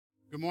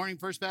Good morning,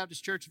 First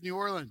Baptist Church of New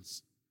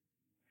Orleans.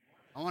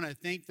 I want to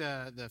thank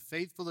the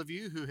faithful of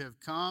you who have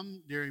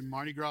come during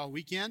Mardi Gras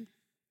weekend.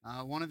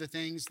 One of the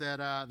things that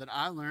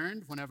I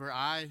learned whenever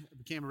I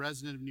became a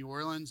resident of New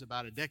Orleans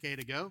about a decade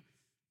ago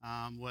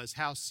was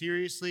how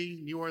seriously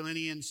New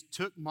Orleanians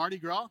took Mardi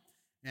Gras.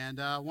 And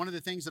one of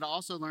the things that I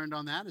also learned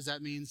on that is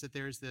that means that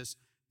there's this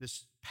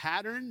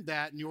pattern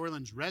that New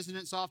Orleans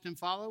residents often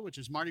follow, which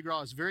is Mardi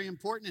Gras is very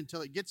important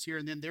until it gets here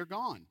and then they're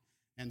gone.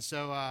 And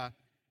so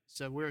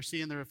we're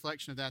seeing the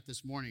reflection of that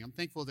this morning. I'm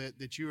thankful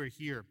that you are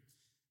here.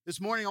 This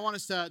morning, I want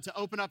us to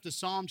open up to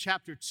Psalm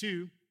chapter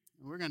 2.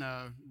 We're going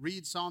to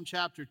read Psalm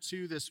chapter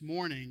 2 this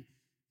morning. And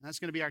that's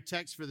going to be our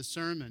text for the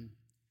sermon.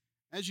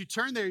 As you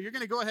turn there, you're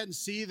going to go ahead and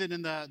see that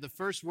in the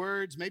first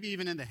words, maybe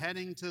even in the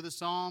heading to the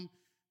psalm,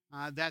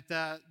 that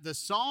the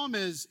psalm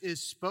is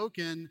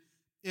spoken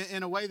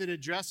in a way that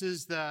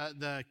addresses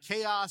the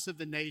chaos of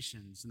the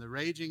nations and the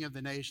raging of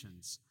the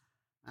nations.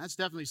 That's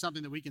definitely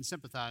something that we can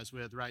sympathize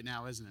with right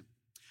now, isn't it?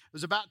 It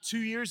was about 2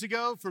 years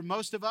ago for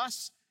most of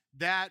us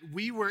that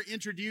we were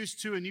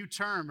introduced to a new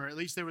term, or at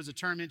least there was a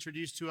term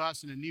introduced to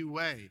us in a new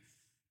way.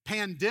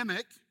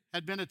 Pandemic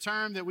had been a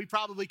term that we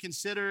probably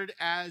considered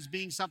as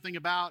being something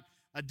about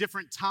a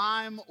different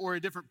time or a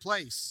different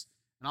place.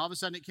 And all of a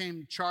sudden it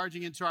came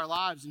charging into our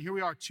lives. And here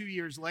we are 2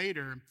 years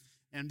later,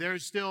 and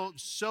there's still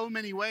so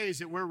many ways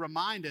that we're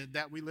reminded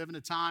that we live in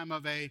a time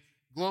of a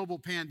global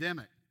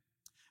pandemic.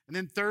 And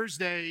then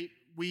Thursday,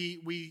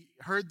 we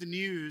heard the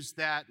news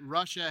that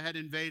Russia had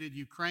invaded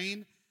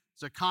Ukraine.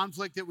 It's a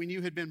conflict that we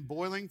knew had been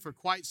boiling for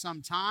quite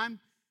some time.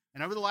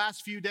 And over the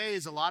last few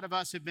days, a lot of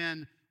us have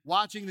been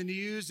watching the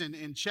news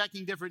and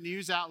checking different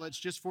news outlets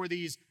just for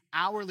these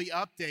hourly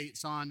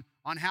updates on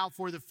how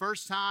for the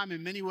first time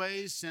in many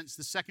ways since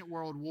the Second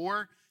World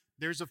War,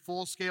 there's a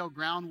full-scale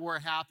ground war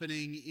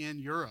happening in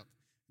Europe.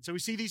 So we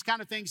see these kind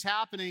of things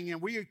happening,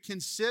 and we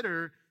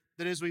consider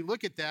that as we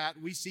look at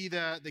that, we see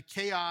the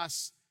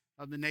chaos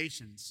of the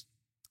nations.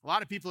 A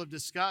lot of people have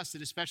discussed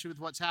it, especially with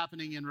what's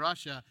happening in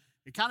Russia.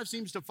 It kind of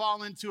seems to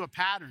fall into a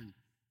pattern.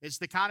 It's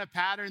the kind of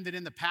pattern that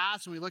in the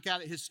past, when we look at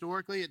it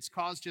historically, it's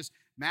caused just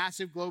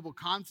massive global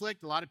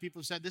conflict. A lot of people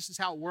have said this is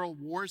how world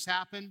wars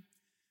happen.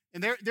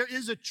 And there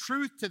is a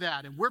truth to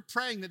that. And we're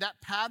praying that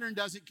pattern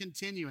doesn't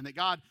continue and that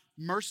God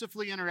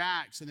mercifully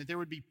interacts and that there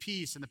would be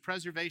peace and the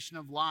preservation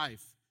of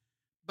life.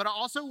 But I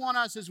also want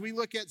us, as we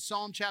look at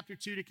Psalm chapter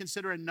 2, to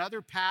consider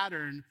another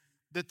pattern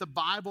that the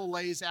Bible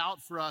lays out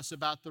for us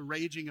about the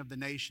raging of the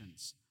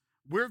nations.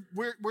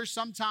 We're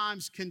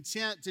sometimes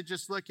content to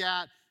just look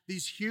at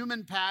these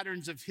human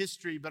patterns of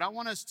history, but I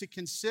want us to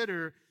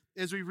consider,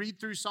 as we read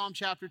through Psalm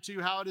chapter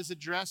 2, how it is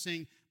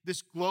addressing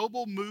this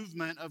global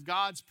movement of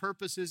God's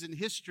purposes in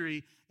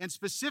history, and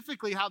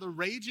specifically how the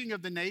raging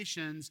of the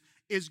nations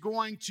is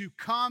going to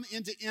come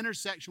into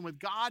intersection with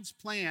God's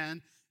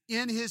plan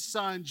in His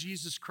Son,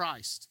 Jesus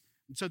Christ.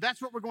 And so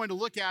that's what we're going to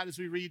look at as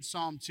we read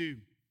Psalm 2.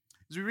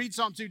 As we read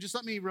Psalm 2, just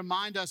let me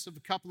remind us of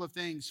a couple of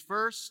things.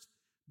 First,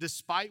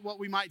 despite what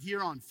we might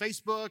hear on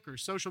Facebook or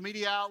social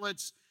media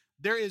outlets,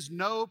 there is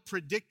no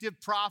predictive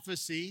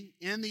prophecy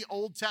in the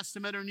Old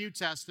Testament or New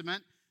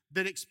Testament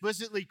that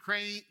explicitly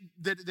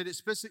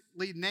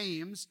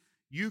names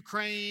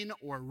Ukraine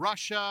or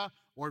Russia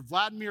or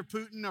Vladimir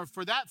Putin or,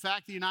 for that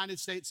fact, the United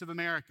States of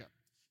America.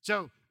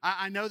 So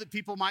I know that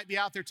people might be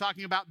out there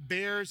talking about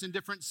bears and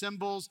different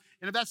symbols.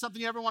 And if that's something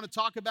you ever want to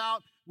talk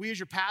about, we as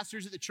your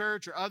pastors at the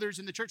church or others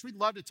in the church, we'd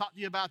love to talk to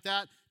you about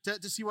that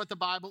to see what the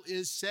Bible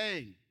is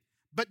saying.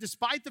 But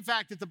despite the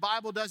fact that the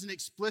Bible doesn't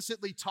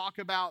explicitly talk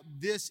about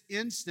this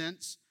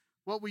instance,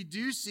 what we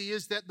do see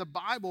is that the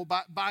Bible,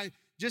 by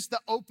just the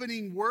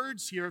opening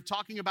words here of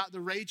talking about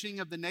the raging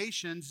of the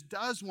nations,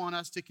 does want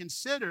us to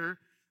consider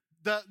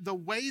the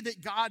way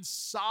that God's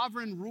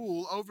sovereign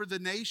rule over the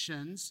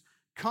nations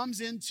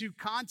comes into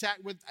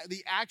contact with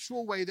the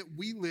actual way that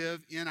we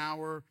live in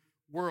our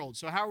world.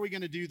 So how are we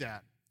going to do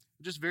that?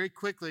 Just very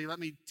quickly, let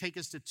me take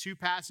us to two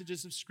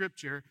passages of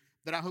Scripture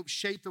that I hope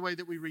shape the way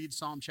that we read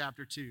Psalm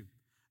chapter 2.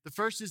 The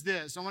first is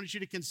this. I want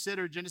you to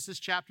consider Genesis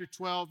chapter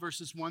 12,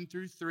 verses 1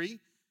 through 3. You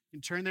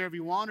can turn there if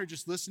you want or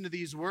just listen to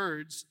these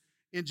words.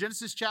 In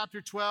Genesis chapter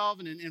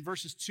 12 and in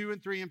verses 2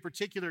 and 3 in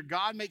particular,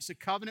 God makes a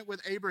covenant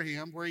with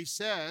Abraham where He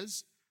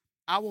says,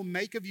 I will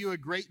make of you a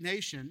great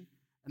nation,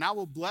 and I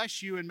will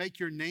bless you and make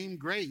your name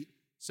great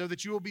so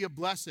that you will be a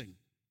blessing.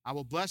 I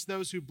will bless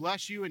those who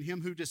bless you, and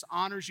him who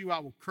dishonors you I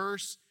will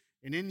curse,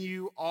 and in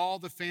you all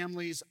the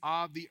families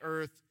of the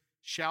earth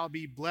shall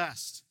be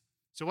blessed.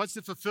 So what's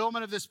the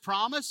fulfillment of this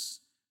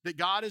promise? That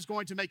God is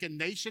going to make a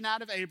nation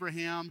out of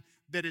Abraham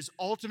that is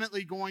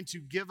ultimately going to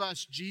give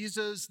us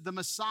Jesus, the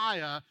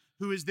Messiah,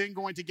 who is then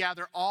going to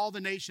gather all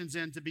the nations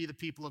in to be the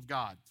people of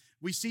God.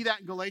 We see that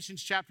in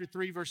Galatians chapter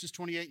 3, verses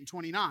 28 and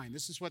 29.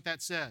 This is what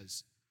that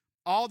says.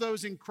 All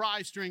those in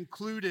Christ are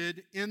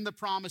included in the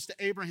promise to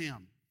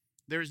Abraham.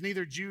 There is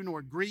neither Jew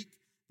nor Greek.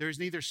 There is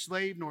neither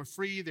slave nor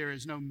free. There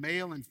is no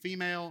male and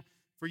female,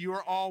 for you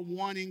are all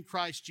one in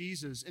Christ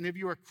Jesus. And if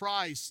you are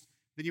Christ,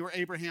 then you are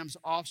Abraham's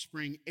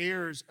offspring,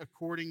 heirs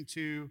according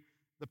to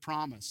the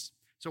promise.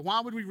 So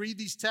why would we read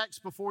these texts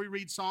before we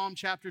read Psalm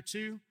chapter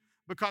 2?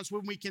 Because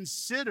when we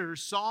consider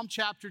Psalm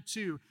chapter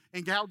 2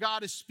 and how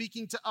God is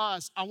speaking to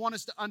us, I want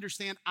us to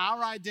understand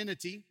our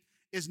identity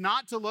is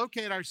not to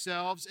locate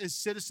ourselves as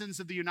citizens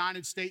of the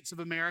United States of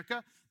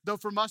America, though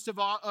for most of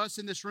us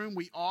in this room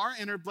we are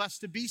and are blessed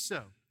to be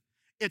so.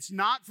 It's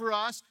not for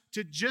us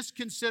to just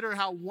consider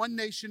how one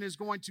nation is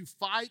going to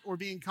fight or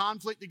be in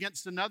conflict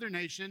against another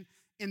nation.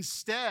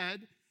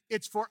 Instead,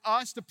 it's for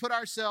us to put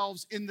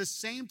ourselves in the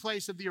same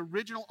place of the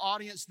original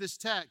audience of this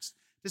text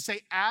to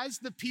say, as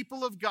the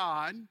people of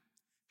God,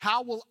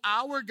 how will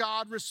our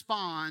God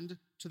respond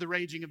to the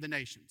raging of the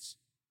nations?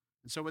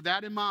 And so with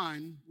that in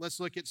mind,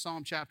 let's look at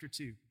Psalm chapter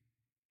 2.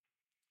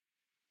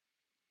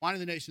 Why do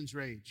the nations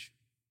rage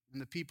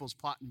and the peoples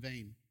plot in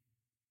vain?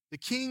 The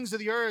kings of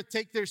the earth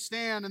take their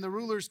stand and the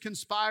rulers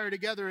conspire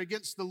together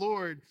against the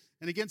Lord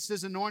and against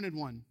his anointed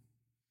one.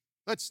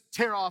 Let's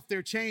tear off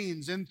their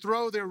chains and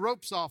throw their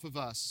ropes off of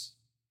us.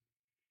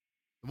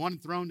 The one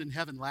enthroned in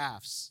heaven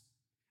laughs.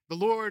 The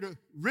Lord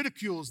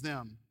ridicules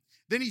them.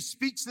 Then he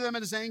speaks to them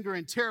in his anger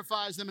and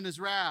terrifies them in his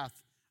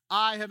wrath.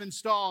 I have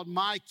installed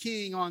my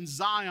king on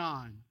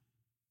Zion,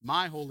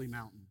 my holy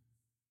mountain.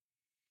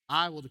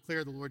 I will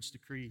declare the Lord's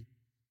decree.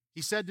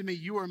 He said to me,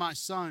 you are my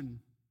son.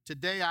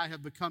 Today I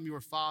have become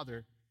your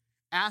father.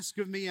 Ask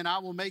of me, and I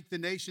will make the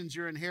nations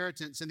your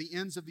inheritance and the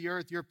ends of the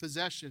earth your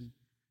possession.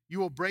 You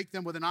will break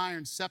them with an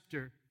iron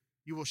scepter.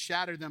 You will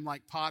shatter them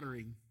like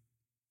pottery.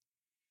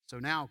 So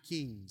now,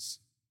 kings,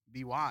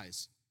 be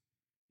wise.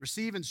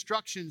 Receive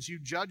instructions, you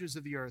judges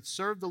of the earth.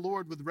 Serve the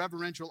Lord with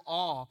reverential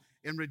awe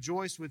and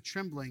rejoice with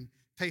trembling.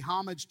 Pay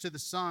homage to the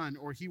Son,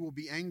 or he will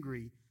be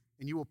angry,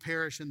 and you will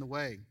perish in the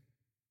way.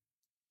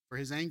 For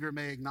his anger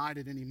may ignite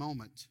at any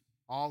moment.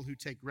 All who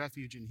take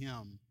refuge in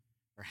him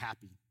are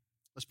happy.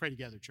 Let's pray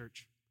together,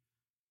 church.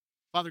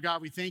 Father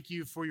God, we thank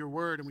you for your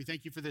word, and we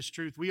thank you for this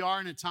truth. We are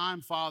in a time,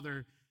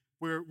 Father,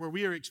 where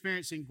we are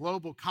experiencing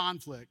global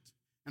conflict.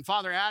 And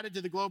Father, added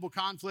to the global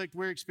conflict,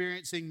 we're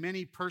experiencing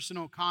many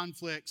personal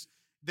conflicts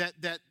that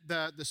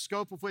the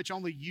scope of which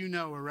only you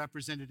know are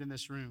represented in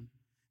this room.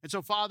 And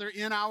so, Father,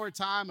 in our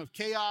time of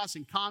chaos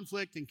and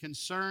conflict and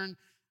concern,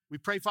 we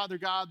pray, Father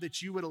God,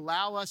 that you would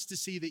allow us to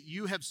see that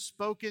you have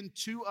spoken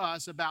to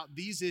us about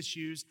these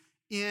issues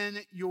in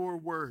your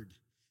word.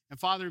 And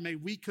Father, may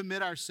we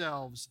commit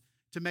ourselves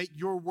to make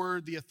your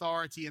word the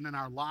authority in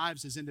our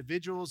lives as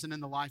individuals and in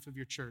the life of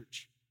your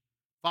church.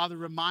 Father,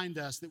 remind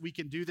us that we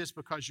can do this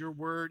because your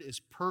word is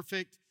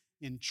perfect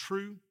and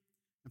true.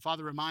 And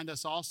Father, remind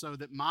us also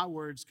that my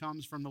words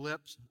comes from the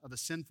lips of a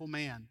sinful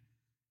man.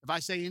 If I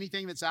say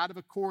anything that's out of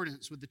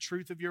accordance with the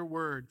truth of your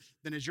word,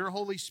 then as your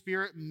Holy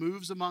Spirit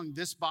moves among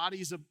this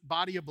body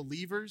of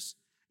believers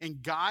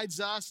and guides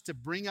us to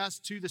bring us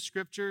to the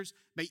scriptures,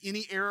 may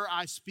any error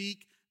I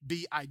speak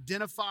be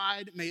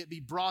identified. May it be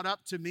brought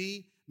up to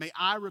me. May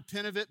I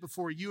repent of it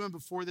before you and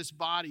before this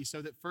body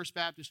so that First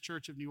Baptist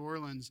Church of New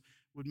Orleans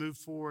would move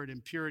forward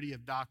in purity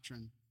of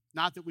doctrine.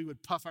 Not that we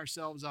would puff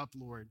ourselves up,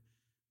 Lord,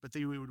 but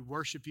that we would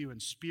worship you in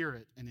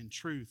spirit and in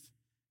truth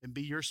and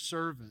be your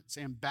servants,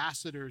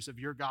 ambassadors of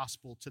your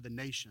gospel to the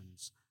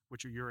nations,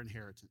 which are your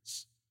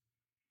inheritance.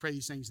 Pray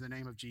these things in the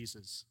name of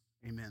Jesus.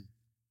 Amen.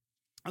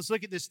 Let's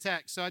look at this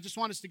text. So I just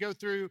want us to go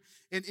through,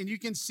 and you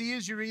can see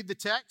as you read the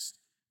text,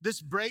 this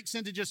breaks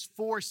into just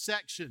 4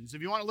 sections.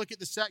 If you want to look at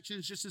the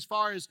sections just as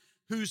far as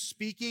who's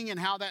speaking and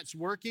how that's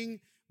working,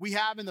 we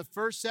have in the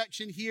first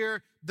section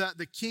here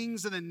the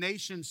kings of the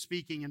nation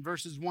speaking in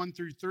verses 1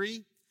 through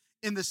 3.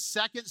 In the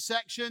second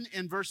section,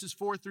 in verses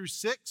 4 through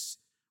 6,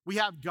 we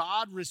have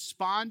God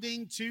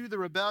responding to the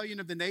rebellion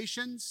of the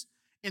nations.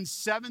 In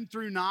 7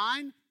 through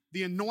 9,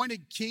 the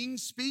anointed king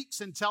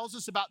speaks and tells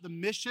us about the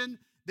mission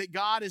that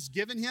God has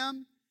given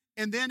him.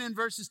 And then in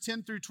verses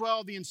 10 through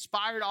 12, the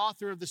inspired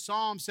author of the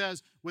psalm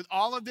says, with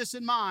all of this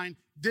in mind,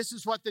 this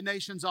is what the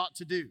nations ought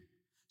to do.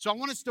 So I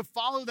want us to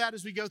follow that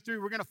as we go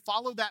through. We're going to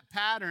follow that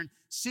pattern,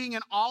 seeing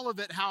in all of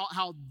it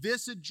how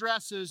this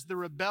addresses the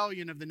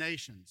rebellion of the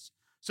nations.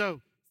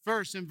 So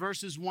first, in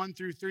verses 1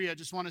 through 3, I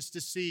just want us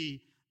to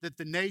see that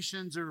the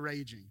nations are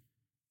raging.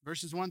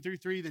 Verses 1 through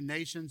 3, the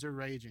nations are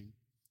raging.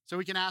 So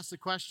we can ask the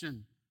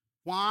question,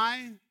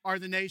 why are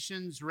the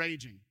nations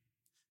raging?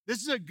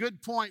 This is a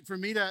good point for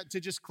me to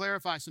just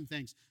clarify some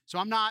things. So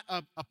I'm not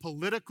a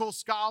political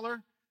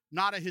scholar,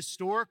 not a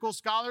historical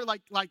scholar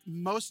like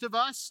most of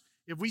us.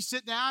 If we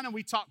sit down and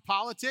we talk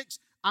politics,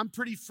 I'm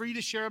pretty free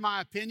to share my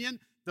opinion.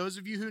 Those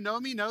of you who know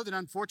me know that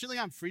unfortunately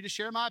I'm free to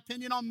share my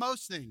opinion on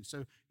most things.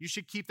 So you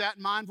should keep that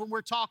in mind when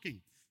we're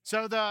talking.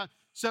 So that's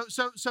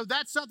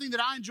something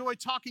that I enjoy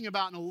talking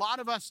about, and a lot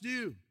of us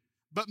do.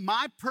 But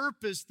my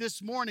purpose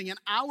this morning, and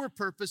our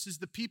purpose as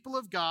the people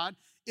of God,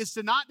 is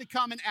not to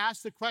come and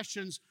ask the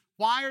questions,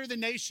 why are the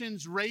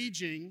nations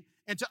raging?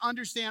 And to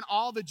understand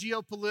all the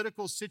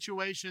geopolitical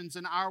situations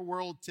in our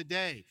world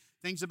today,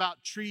 things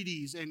about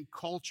treaties and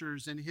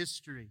cultures and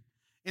history.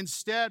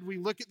 Instead, we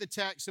look at the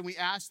text and we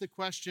ask the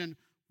question,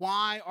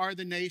 why are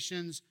the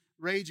nations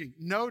raging?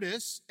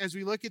 Notice, as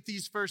we look at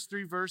these first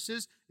 3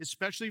 verses,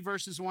 especially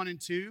verses 1 and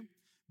 2,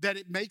 that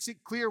it makes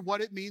it clear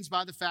what it means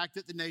by the fact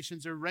that the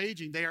nations are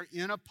raging. They are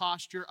in a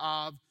posture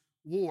of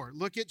war.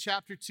 Look at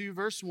chapter 2,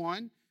 verse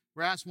 1.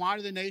 We're asked, why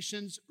do the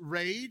nations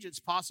rage? It's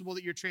possible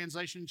that your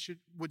translation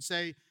would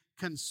say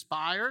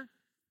conspire.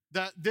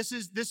 This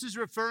is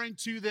referring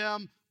to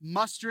them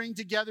mustering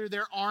together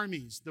their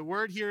armies. The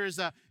word here is,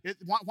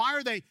 why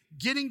are they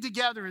getting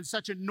together in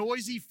such a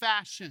noisy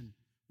fashion?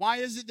 Why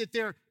is it that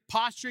they're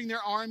posturing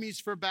their armies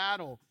for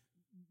battle?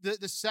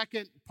 The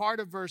second part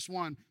of verse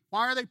 1,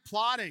 why are they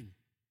plotting?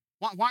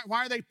 Why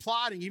are they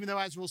plotting? Even though,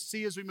 as we'll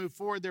see as we move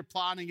forward, their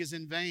plotting is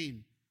in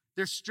vain.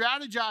 They're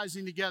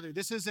strategizing together.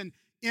 This is an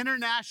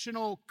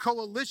international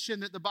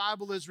coalition that the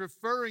Bible is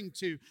referring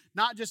to,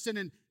 not just in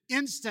an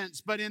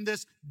instance, but in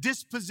this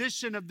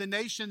disposition of the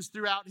nations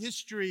throughout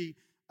history.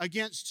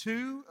 Against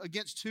who?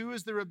 Against who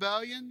is the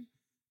rebellion?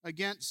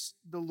 Against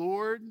the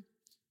Lord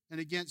and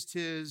against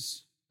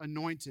his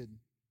anointed.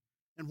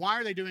 And why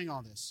are they doing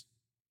all this?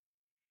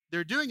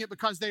 They're doing it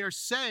because they are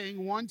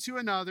saying one to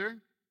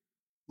another,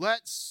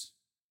 let's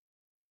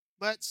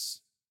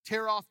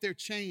tear off their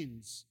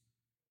chains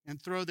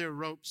and throw their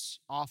ropes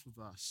off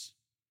of us.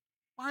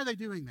 Why are they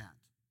doing that?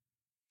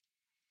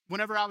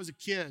 Whenever I was a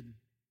kid,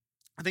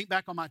 I think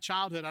back on my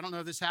childhood. I don't know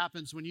if this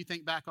happens when you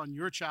think back on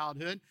your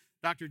childhood.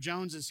 Dr.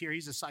 Jones is here.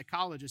 He's a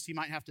psychologist. He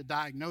might have to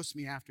diagnose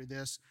me after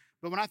this.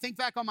 But when I think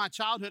back on my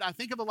childhood, I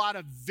think of a lot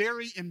of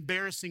very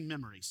embarrassing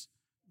memories.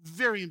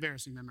 Very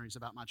embarrassing memories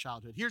about my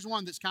childhood. Here's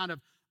one that's kind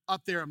of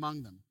up there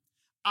among them.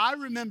 I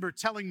remember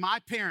telling my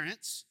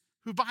parents,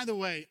 who, by the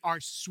way, are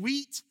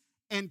sweet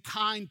and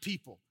kind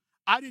people.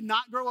 I did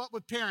not grow up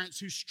with parents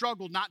who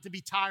struggled not to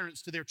be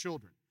tyrants to their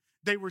children.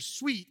 They were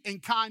sweet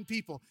and kind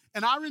people.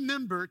 And I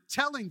remember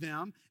telling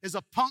them, as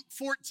a punk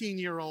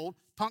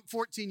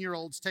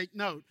 14-year-olds take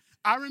note,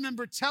 I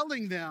remember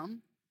telling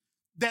them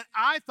that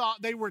I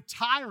thought they were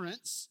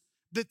tyrants,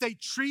 that they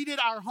treated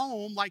our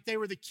home like they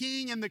were the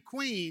king and the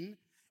queen,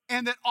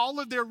 and that all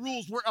of their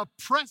rules were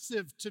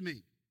oppressive to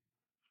me.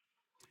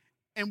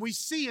 And we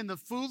see in the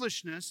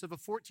foolishness of a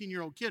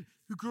 14-year-old kid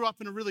who grew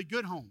up in a really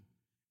good home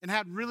and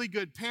had really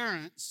good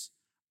parents,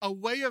 a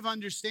way of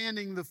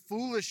understanding the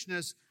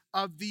foolishness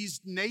of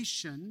these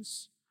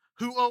nations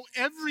who owe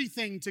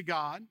everything to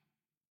God,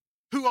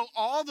 who owe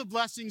all the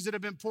blessings that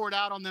have been poured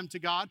out on them to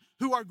God,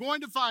 who are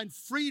going to find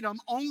freedom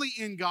only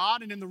in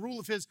God and in the rule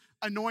of his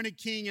anointed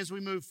king as we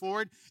move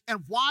forward.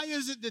 And why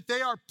is it that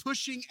they are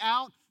pushing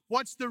out?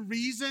 What's the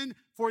reason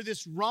for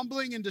this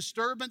rumbling and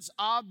disturbance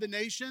of the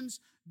nations?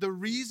 The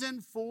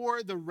reason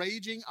for the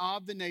raging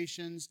of the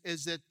nations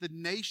is that the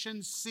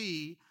nations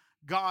see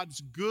God's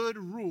good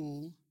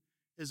rule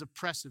is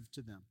oppressive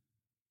to them.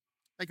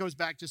 That goes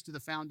back just to the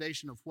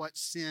foundation of what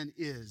sin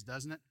is,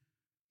 doesn't it?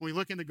 When we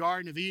look in the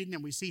Garden of Eden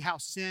and we see how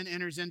sin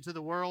enters into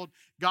the world,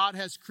 God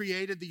has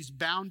created these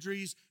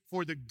boundaries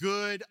for the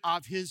good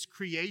of his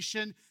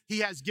creation. He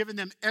has given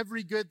them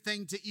every good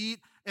thing to eat,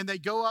 and they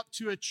go up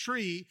to a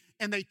tree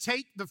and they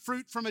take the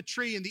fruit from a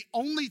tree. And the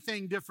only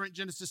thing different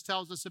Genesis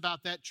tells us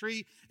about that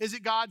tree is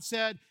that God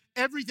said,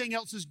 everything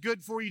else is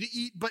good for you to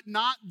eat, but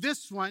not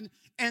this one.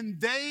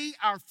 And they,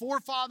 our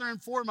forefather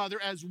and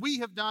foremother, as we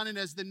have done and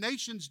as the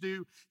nations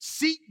do,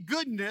 seek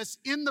goodness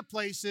in the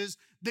places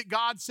that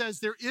God says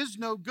there is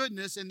no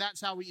goodness, and that's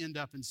how we end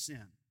up in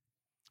sin.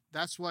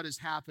 That's what is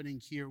happening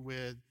here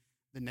with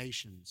the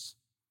nations.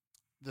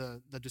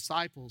 The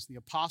disciples, the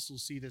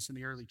apostles see this in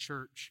the early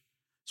church.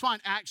 That's why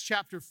in Acts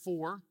chapter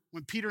 4,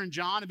 when Peter and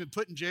John have been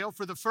put in jail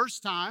for the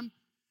first time,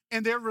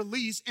 and they're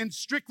released and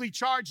strictly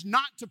charged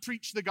not to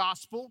preach the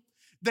gospel,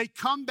 they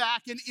come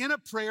back and in a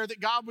prayer that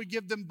God would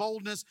give them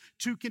boldness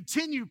to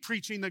continue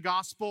preaching the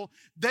gospel,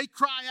 they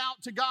cry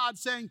out to God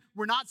saying,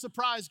 we're not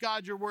surprised,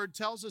 God, your word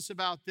tells us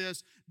about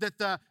this, that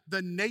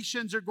the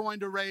nations are going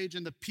to rage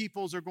and the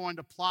peoples are going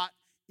to plot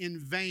in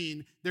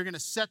vain. They're going to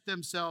set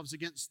themselves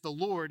against the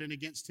Lord and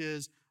against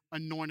his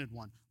anointed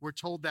one. We're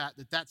told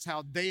that's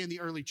how they in the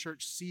early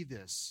church see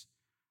this.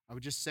 I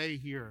would just say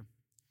here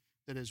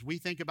that as we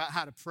think about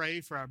how to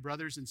pray for our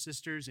brothers and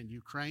sisters in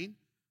Ukraine,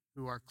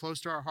 who are close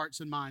to our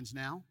hearts and minds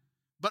now,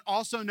 but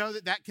also know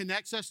that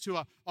connects us to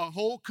a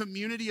whole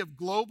community of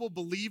global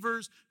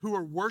believers who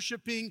are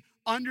worshiping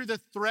under the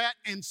threat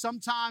and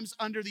sometimes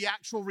under the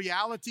actual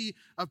reality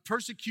of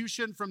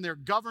persecution from their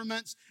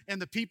governments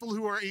and the people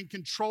who are in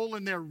control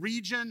in their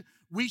region.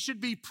 We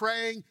should be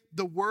praying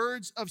the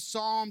words of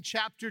Psalm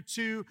chapter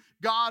 2.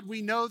 God,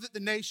 we know that the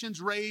nations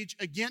rage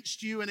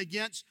against you and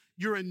against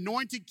your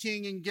anointed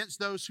king and against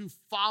those who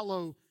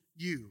follow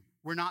you.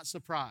 We're not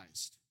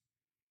surprised.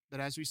 But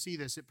as we see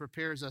this, it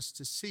prepares us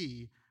to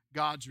see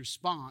God's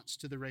response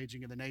to the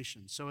raging of the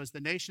nations. So as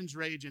the nations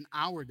rage in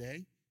our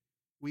day,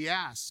 we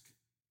ask,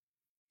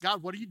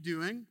 God, what are you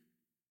doing?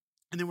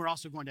 And then we're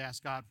also going to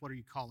ask God, what are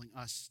you calling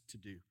us to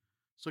do?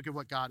 Let's look at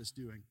what God is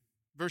doing.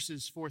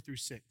 Verses 4 through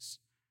 6.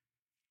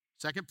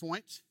 Second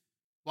point,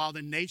 while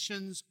the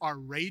nations are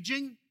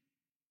raging,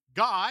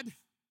 God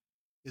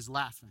is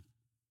laughing.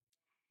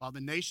 While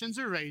the nations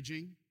are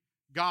raging,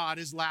 God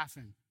is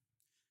laughing.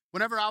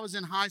 Whenever I was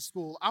in high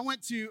school, I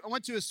went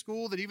to a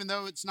school that, even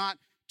though it's not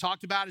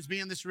talked about as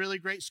being this really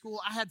great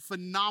school. I had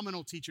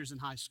phenomenal teachers in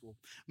high school.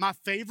 My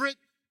favorite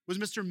was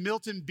Mr.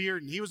 Milton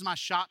Bearden. He was my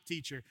shop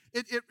teacher.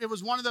 It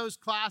was one of those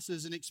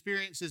classes and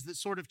experiences that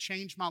sort of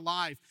changed my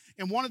life.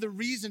 And one of the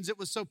reasons it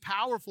was so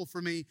powerful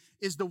for me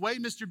is the way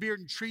Mr.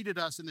 Bearden treated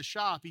us in the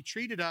shop. He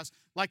treated us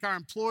like our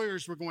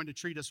employers were going to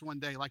treat us one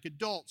day, like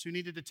adults who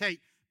needed to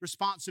take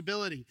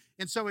responsibility.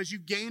 And so as you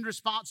gained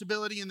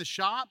responsibility in the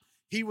shop,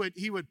 he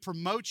would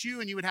promote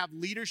you, and you would have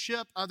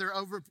leadership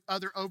over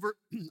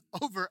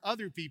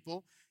other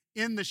people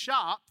in the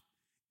shop.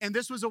 And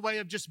this was a way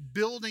of just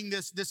building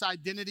this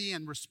identity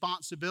and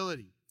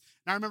responsibility.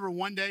 And I remember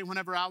one day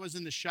whenever I was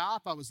in the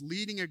shop, I was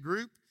leading a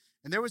group,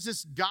 and there was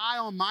this guy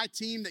on my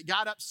team that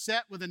got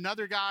upset with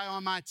another guy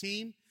on my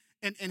team.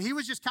 And he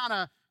was just kind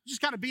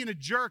of being a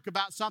jerk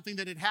about something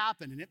that had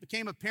happened. And it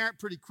became apparent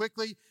pretty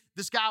quickly.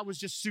 This guy was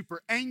just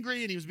super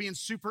angry, and he was being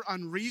super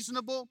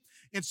unreasonable.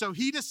 And so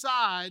he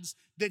decides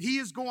that he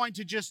is going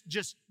to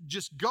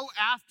just go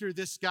after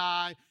this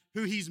guy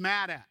who he's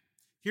mad at.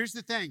 Here's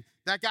the thing.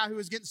 That guy who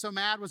was getting so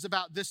mad was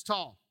about this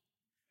tall.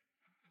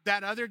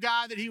 That other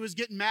guy that he was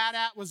getting mad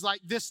at was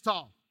like this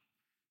tall.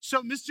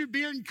 So Mr.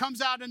 Bearden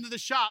comes out into the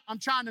shop. I'm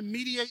trying to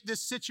mediate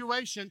this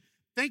situation.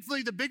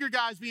 Thankfully, the bigger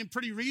guy's being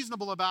pretty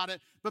reasonable about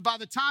it. But by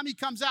the time he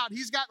comes out,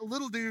 he's got a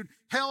little dude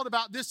held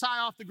about this high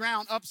off the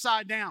ground,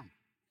 upside down.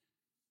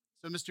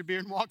 So Mr.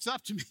 Bearden walks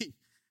up to me.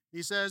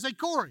 He says, "Hey,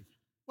 Corey,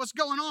 what's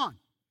going on?"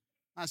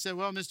 I said,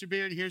 "Well, Mr.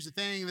 Bearden, here's the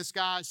thing. This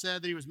guy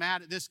said that he was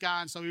mad at this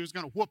guy, and so he was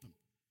going to whoop him."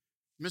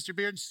 Mr.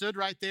 Bearden stood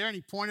right there, and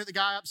he pointed at the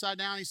guy upside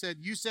down. He said,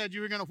 "You said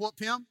you were going to whoop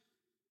him?"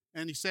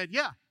 And he said,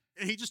 "Yeah."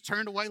 And he just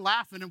turned away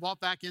laughing and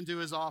walked back into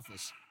his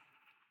office.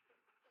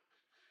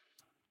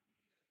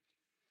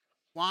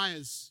 Why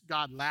is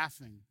God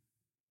laughing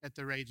at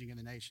the raging of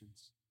the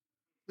nations?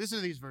 Listen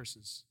to these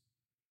verses.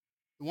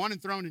 The one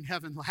enthroned in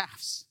heaven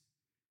laughs.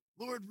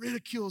 The Lord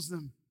ridicules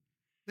them.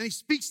 Then he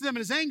speaks to them in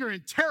his anger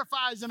and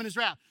terrifies them in his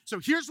wrath. So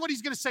here's what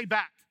he's going to say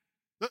back.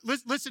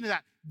 Listen to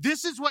that.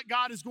 This is what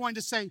God is going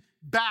to say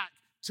back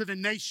to the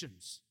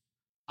nations.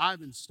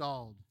 "I've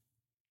installed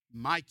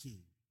my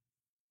king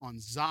on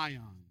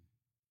Zion,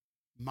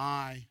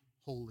 my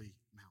holy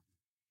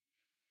mountain."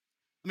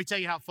 Let me tell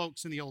you how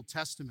folks in the Old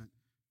Testament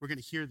were going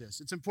to hear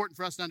this. It's important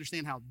for us to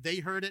understand how they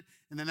heard it,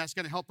 and then that's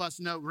going to help us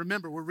know.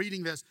 Remember, we're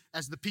reading this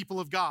as the people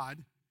of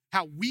God,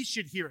 how we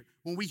should hear it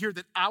when we hear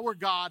that our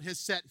God has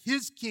set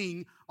his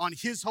king on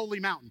his holy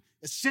mountain.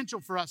 Essential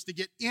for us to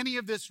get any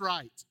of this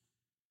right.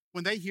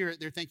 When they hear it,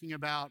 they're thinking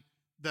about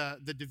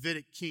the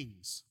Davidic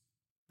kings,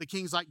 the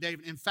kings like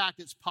David. In fact,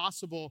 it's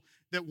possible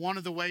that one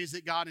of the ways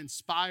that God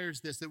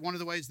inspires this, that one of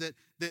the ways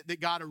that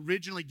God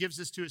originally gives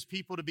this to his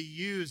people to be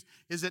used,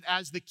 is that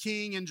as the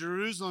king in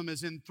Jerusalem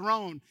is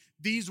enthroned,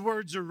 these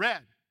words are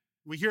read.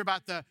 We hear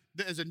about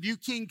as a new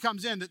king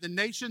comes in, that the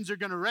nations are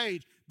going to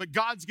rage, but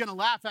God's going to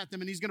laugh at them,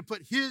 and he's going to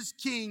put his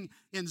king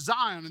in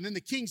Zion. And then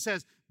the king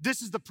says,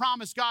 "This is the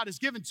promise God has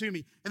given to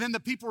me." And then the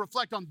people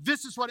reflect on,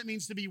 this is what it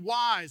means to be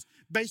wise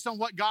based on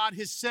what God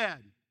has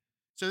said.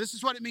 So this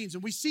is what it means.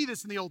 And we see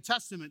this in the Old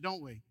Testament,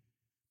 don't we?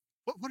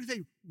 What are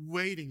they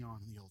waiting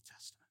on in the Old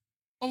Testament?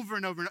 Over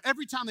and over and over.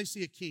 Every time they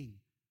see a king,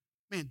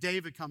 man,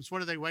 David comes.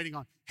 What are they waiting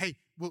on? Hey,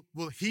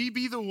 will he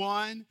be the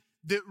one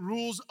that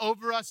rules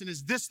over us? And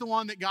is this the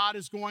one that God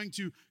is going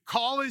to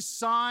call his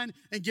son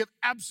and give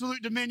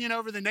absolute dominion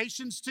over the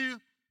nations to?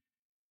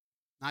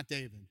 Not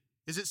David.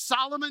 Is it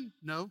Solomon?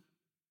 No.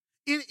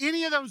 In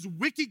any of those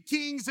wicked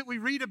kings that we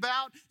read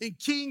about in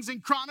Kings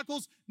and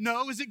Chronicles?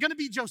 No. Is it going to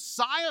be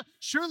Josiah?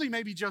 Surely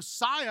maybe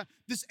Josiah,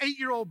 this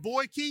 8-year-old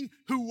boy king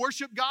who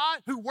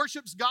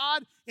worships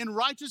God in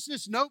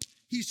righteousness? Nope.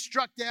 He's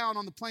struck down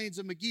on the plains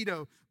of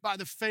Megiddo by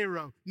the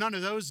Pharaoh. None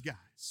of those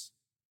guys.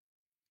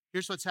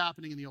 Here's what's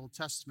happening in the Old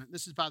Testament.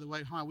 This is, by the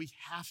way, how we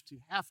have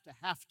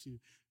to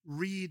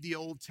read the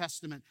Old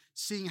Testament,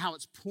 seeing how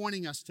it's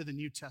pointing us to the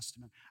New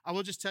Testament. I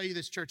will just tell you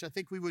this, church, I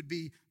think we would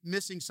be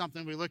missing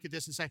something if we look at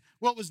this and say,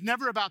 well, it was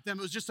never about them.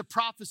 It was just a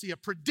prophecy, a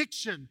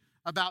prediction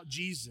about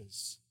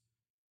Jesus.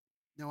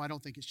 No, I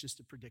don't think it's just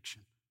a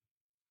prediction.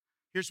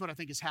 Here's what I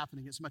think is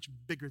happening. It's much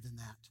bigger than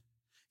that.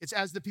 It's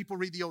as the people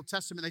read the Old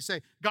Testament, they say,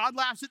 God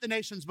laughs at the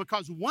nations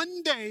because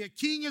one day a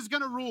king is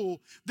going to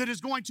rule that is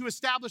going to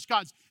establish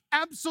God's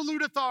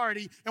absolute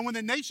authority. And when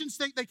the nations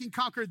think they can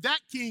conquer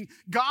that king,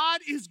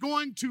 God is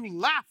going to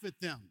laugh at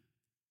them.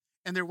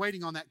 And they're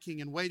waiting on that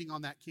king and waiting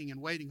on that king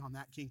and waiting on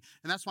that king.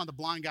 And that's why the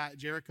blind guy at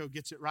Jericho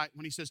gets it right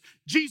when he says,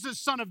 "Jesus,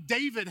 son of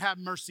David, have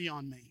mercy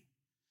on me."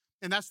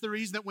 And that's the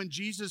reason that when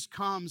Jesus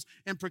comes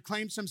and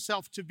proclaims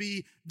himself to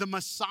be the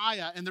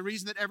Messiah, and the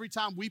reason that every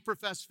time we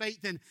profess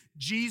faith in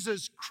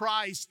Jesus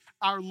Christ,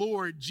 our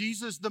Lord,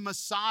 Jesus the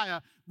Messiah,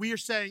 we are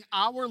saying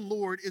our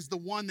Lord is the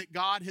one that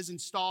God has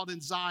installed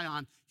in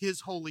Zion,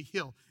 his holy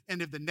hill.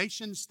 And if the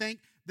nations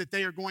think that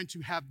they are going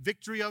to have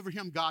victory over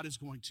him, God is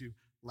going to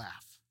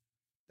laugh.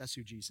 That's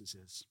who Jesus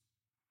is.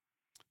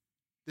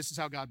 This is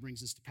how God brings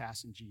this to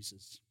pass in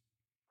Jesus.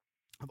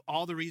 Of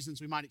all the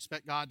reasons we might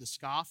expect God to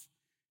scoff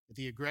at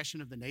the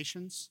aggression of the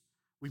nations,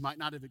 we might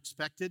not have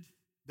expected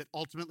that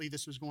ultimately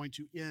this was going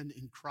to end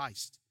in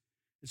Christ.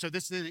 And so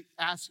this then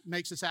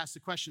makes us ask the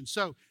question,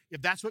 so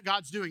if that's what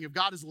God's doing, if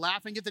God is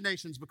laughing at the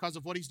nations because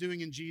of what he's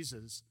doing in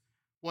Jesus,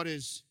 what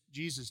is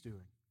Jesus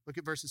doing? Look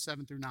at verses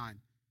 7 through 9.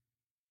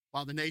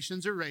 While the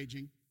nations are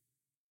raging,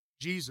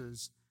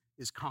 Jesus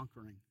is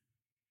conquering.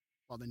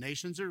 While the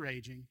nations are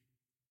raging,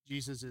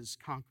 Jesus is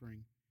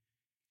conquering.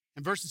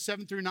 In verses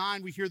 7 through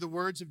 9, we hear the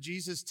words of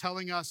Jesus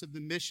telling us of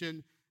the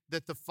mission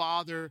that the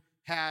Father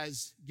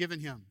has given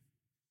him.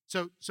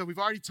 So we've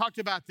already talked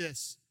about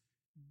this.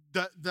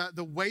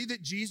 The way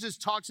that Jesus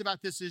talks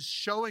about this is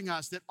showing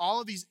us that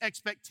all of these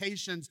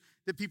expectations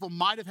that people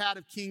might have had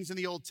of kings in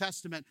the Old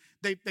Testament,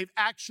 they've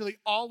actually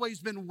always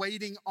been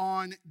waiting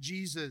on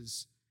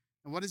Jesus.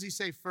 And what does he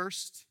say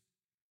first?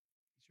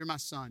 You're my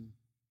son.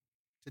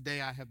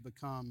 Today I have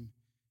become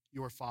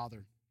your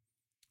father.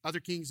 Other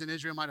kings in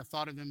Israel might have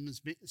thought of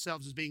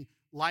themselves as being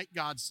like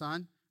God's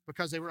son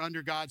because they were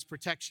under God's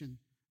protection.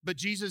 But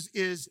Jesus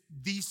is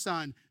the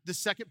Son, the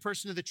second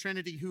person of the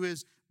Trinity who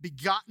is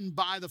begotten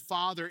by the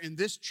Father, and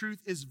this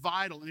truth is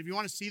vital. And if you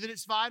want to see that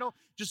it's vital,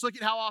 just look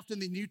at how often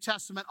the New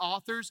Testament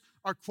authors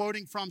are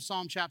quoting from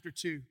Psalm chapter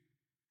 2.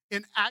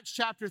 In Acts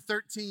chapter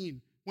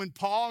 13, when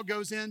Paul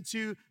goes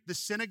into the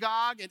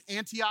synagogue at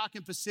Antioch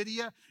and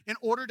Pisidia in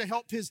order to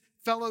help his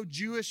fellow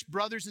Jewish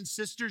brothers and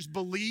sisters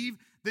believe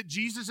that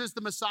Jesus is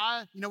the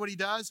Messiah, you know what he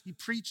does? He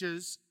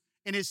preaches,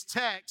 and his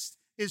text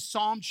is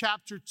Psalm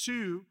chapter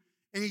 2,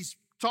 and he's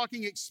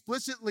talking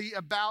explicitly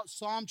about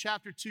Psalm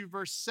chapter 2,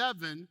 verse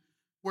 7,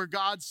 where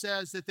God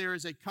says that there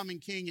is a coming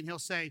king, and he'll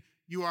say,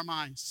 you are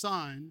my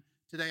son,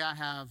 today I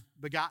have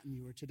begotten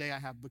you, or today I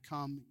have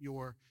become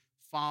your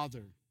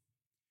father.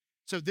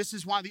 So this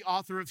is why the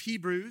author of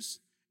Hebrews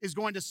is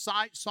going to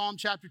cite Psalm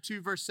chapter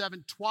 2, verse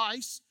 7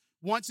 twice,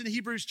 once in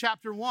Hebrews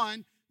chapter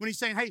 1, when he's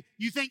saying, hey,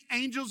 you think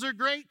angels are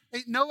great?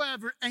 Ain't no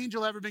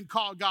angel ever been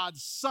called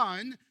God's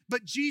son,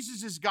 but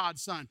Jesus is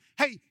God's son.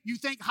 Hey, you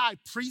think high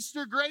priests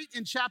are great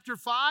in chapter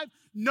 5?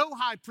 No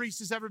high priest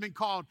has ever been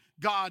called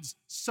God's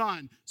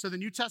son. So the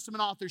New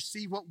Testament authors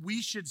see what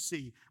we should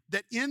see,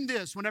 that in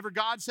this, whenever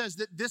God says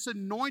that this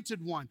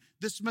anointed one,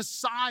 this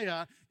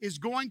Messiah is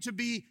going to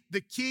be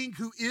the king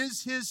who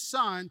is his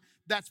son,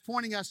 that's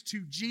pointing us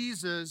to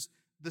Jesus,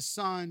 the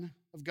Son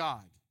of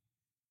God.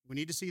 We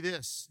need to see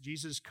this.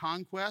 Jesus'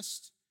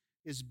 conquest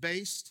is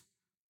based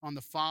on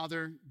the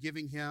Father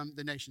giving him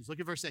the nations.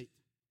 Look at verse 8.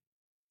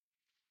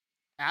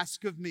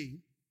 Ask of me,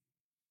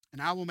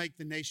 and I will make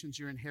the nations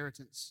your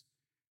inheritance,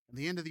 and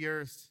the end of the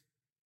earth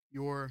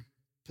your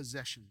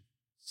possession.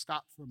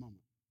 Stop for a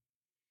moment.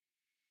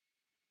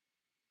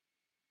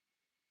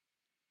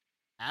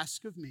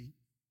 Ask of me,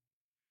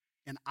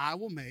 and I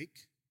will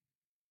make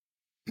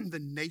the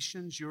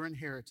nations your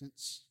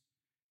inheritance,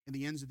 and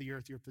the ends of the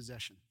earth your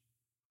possession.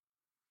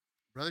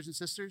 Brothers and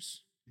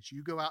sisters, as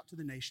you go out to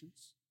the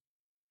nations,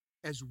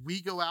 as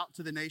we go out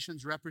to the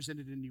nations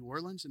represented in New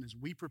Orleans, and as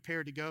we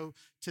prepare to go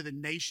to the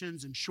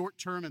nations in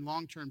short-term and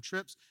long-term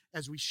trips,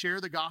 as we share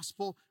the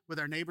gospel with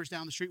our neighbors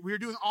down the street, we are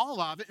doing all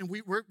of it, and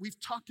we've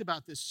talked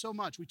about this so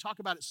much. We talk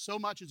about it so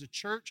much as a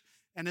church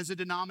and as a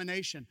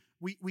denomination.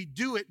 We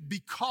do it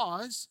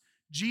because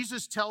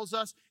Jesus tells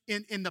us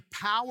in the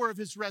power of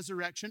his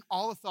resurrection,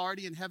 all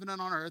authority in heaven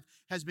and on earth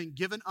has been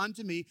given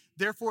unto me.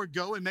 Therefore,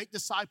 go and make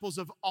disciples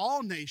of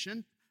all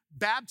nations,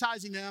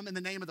 baptizing them in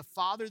the name of the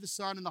Father, the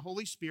Son, and the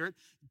Holy Spirit,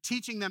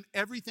 teaching them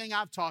everything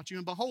I've taught you.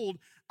 And behold,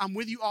 I'm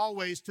with you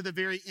always to the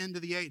very end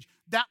of the age.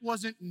 That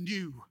wasn't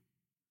new.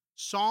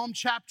 Psalm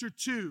chapter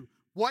 2,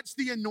 what's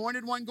the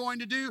anointed one going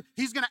to do?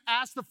 He's going to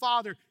ask the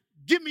Father,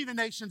 give me the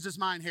nations as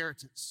my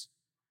inheritance.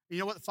 And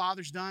you know what the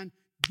Father's done?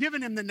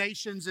 Given him the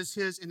nations as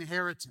his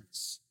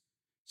inheritance.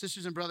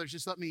 Sisters and brothers,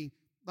 just let me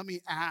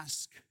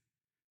ask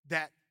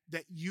that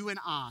you and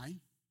I,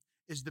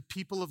 as the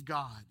people of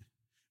God,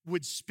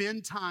 would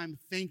spend time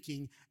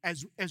thinking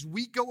as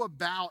we go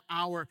about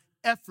our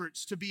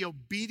efforts to be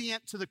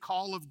obedient to the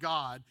call of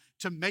God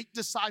to make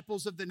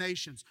disciples of the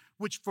nations,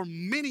 which for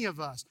many of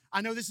us,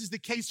 I know this is the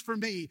case for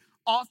me,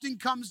 often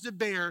comes to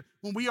bear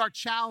when we are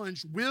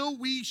challenged. Will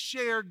we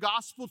share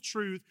gospel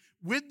truth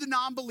with the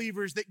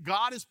non-believers that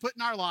God has put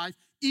in our life,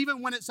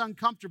 even when it's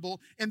uncomfortable?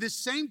 And this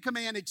same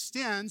command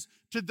extends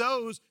to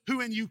those who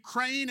in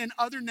Ukraine and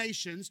other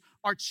nations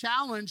are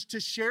challenged to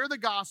share the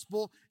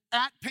gospel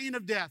at pain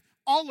of death.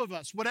 All of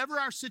us, whatever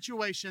our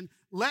situation,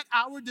 let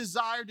our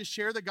desire to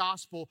share the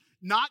gospel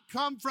not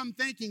come from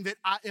thinking that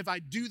if I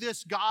do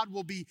this, God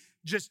will be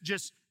just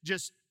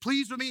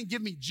pleased with me and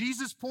give me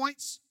Jesus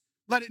points.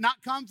 Let it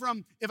not come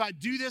from, if I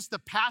do this, the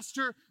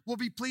pastor will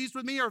be pleased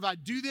with me, or if I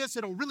do this,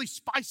 it'll really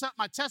spice up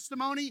my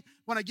testimony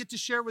when I get to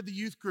share with the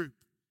youth group.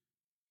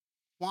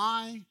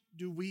 Why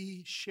do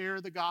we share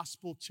the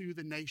gospel to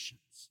the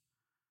nations?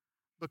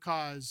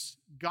 Because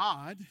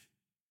God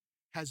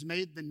has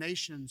made the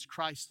nations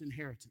Christ's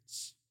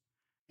inheritance.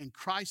 And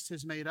Christ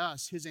has made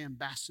us his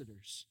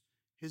ambassadors,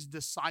 his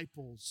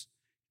disciples,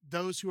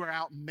 those who are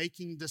out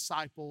making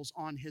disciples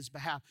on his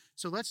behalf.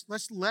 So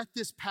let's let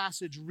this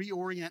passage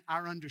reorient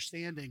our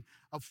understanding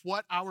of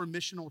what our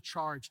missional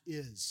charge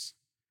is.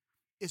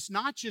 It's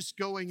not just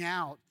going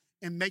out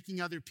and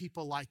making other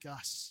people like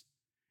us.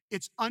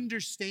 It's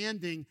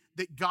understanding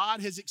that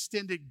God has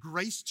extended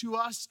grace to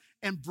us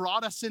and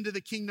brought us into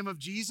the kingdom of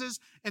Jesus.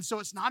 And so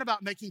it's not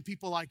about making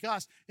people like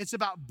us. It's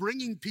about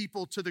bringing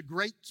people to the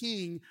great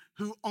King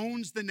who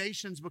owns the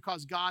nations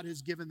because God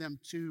has given them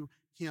to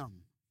him.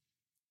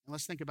 And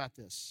let's think about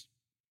this.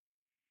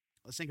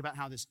 Let's think about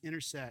how this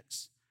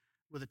intersects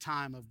with a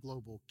time of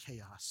global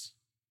chaos.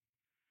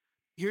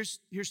 Here's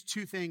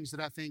two things that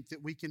I think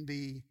that we can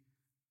be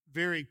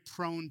very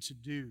prone to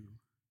do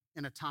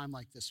in a time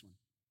like this one.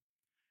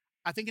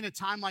 I think in a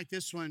time like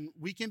this one,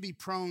 we can be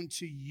prone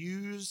to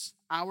use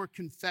our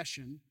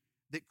confession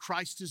that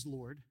Christ is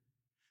Lord,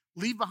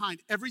 leave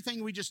behind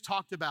everything we just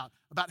talked about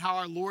how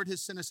our Lord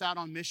has sent us out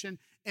on mission,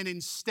 and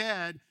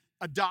instead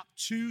adopt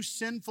two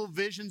sinful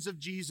visions of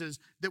Jesus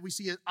that we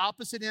see at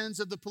opposite ends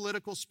of the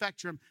political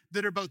spectrum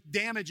that are both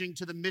damaging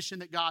to the mission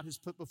that God has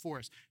put before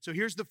us. So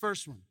here's the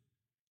first one.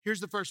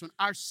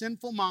 Our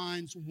sinful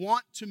minds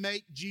want to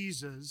make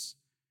Jesus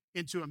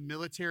into a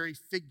military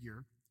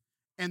figure,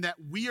 and that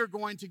we are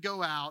going to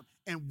go out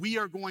and we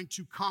are going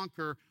to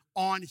conquer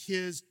on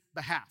his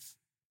behalf.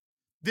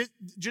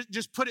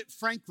 Just put it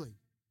frankly,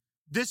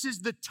 this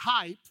is the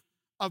type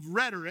of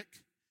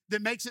rhetoric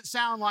that makes it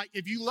sound like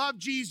if you love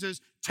Jesus,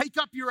 take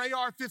up your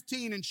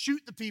AR-15 and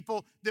shoot the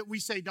people that we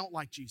say don't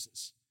like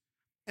Jesus.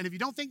 And if you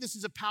don't think this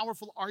is a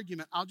powerful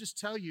argument, I'll just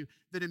tell you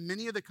that in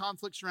many of the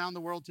conflicts around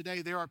the world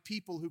today, there are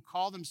people who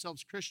call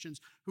themselves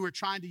Christians who are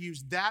trying to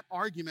use that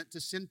argument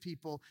to send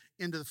people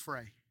into the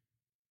fray.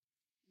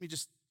 Let me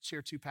just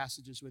share two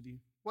passages with you.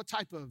 What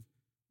type of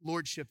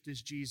lordship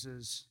does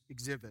Jesus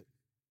exhibit?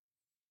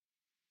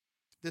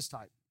 This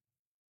type.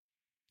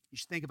 You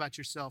should think about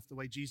yourself the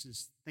way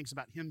Jesus thinks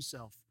about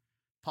himself.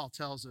 Paul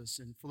tells us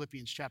in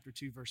Philippians chapter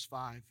 2, verse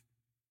 5.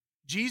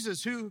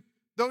 Jesus, who,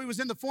 though he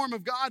was in the form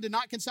of God, did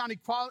not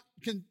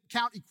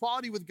count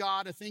equality with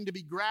God a thing to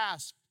be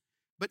grasped,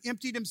 but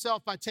emptied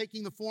himself by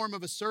taking the form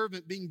of a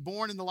servant, being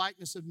born in the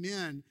likeness of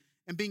men.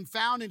 And being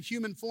found in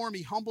human form,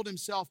 he humbled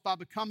himself by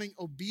becoming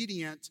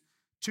obedient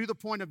to the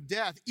point of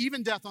death,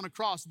 even death on a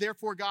cross.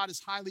 Therefore, God has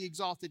highly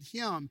exalted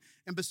him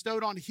and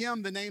bestowed on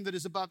him the name that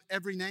is above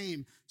every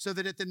name, so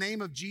that at the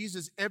name of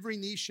Jesus, every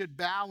knee should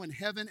bow in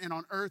heaven and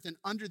on earth and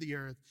under the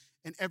earth,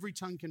 and every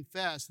tongue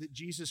confess that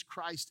Jesus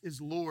Christ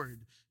is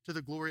Lord, to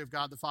the glory of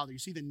God the Father. You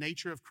see the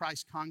nature of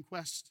Christ's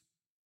conquest?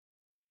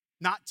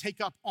 Not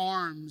take up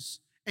arms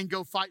and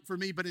go fight for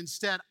me, but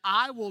instead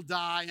I will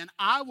die and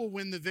I will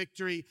win the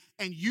victory,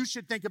 and you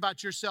should think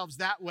about yourselves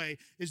that way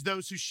as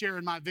those who share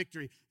in my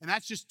victory. And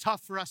that's just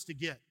tough for us to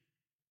get.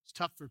 It's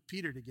tough for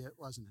Peter to get,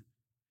 wasn't it?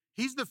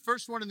 He's the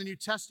first one in the New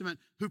Testament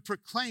who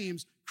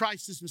proclaims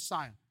Christ as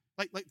Messiah.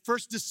 Like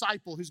first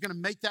disciple who's going to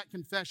make that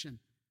confession.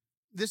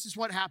 This is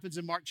what happens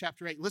in Mark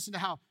chapter 8. Listen to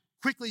how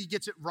quickly he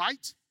gets it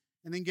right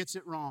and then gets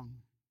it wrong.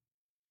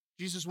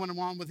 Jesus went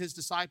on with his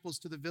disciples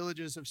to the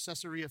villages of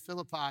Caesarea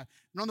Philippi.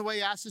 And on the way,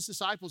 he asked his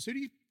disciples, who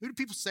do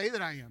people say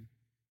that I am?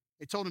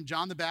 They told him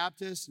John the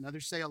Baptist, and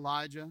others say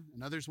Elijah,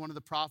 and others one of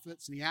the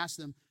prophets. And he asked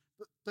them,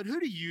 but who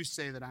do you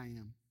say that I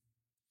am?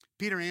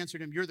 Peter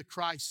answered him, you're the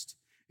Christ.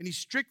 And he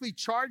strictly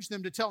charged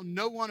them to tell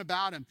no one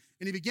about him.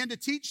 And he began to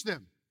teach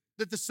them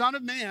that the Son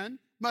of Man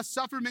must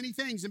suffer many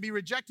things and be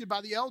rejected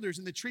by the elders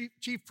and the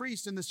chief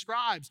priests and the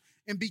scribes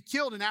and be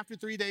killed, and after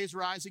 3 days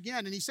rise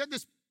again. And he said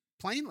this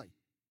plainly.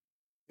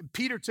 And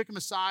Peter took him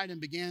aside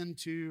and began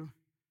to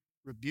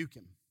rebuke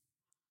him.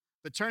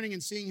 But turning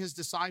and seeing his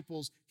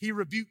disciples, he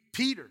rebuked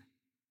Peter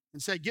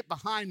and said, get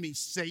behind me,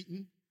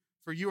 Satan,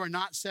 for you are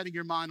not setting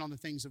your mind on the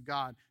things of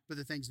God, but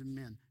the things of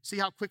men. See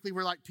how quickly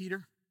we're like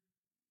Peter?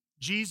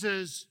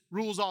 Jesus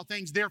rules all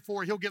things,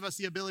 therefore he'll give us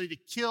the ability to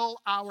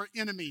kill our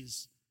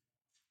enemies.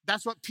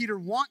 That's what Peter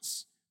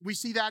wants. We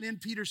see that in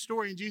Peter's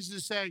story, and Jesus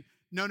is saying,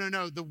 no.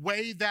 The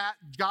way that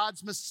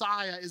God's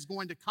Messiah is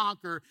going to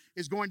conquer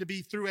is going to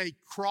be through a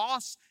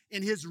cross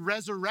in his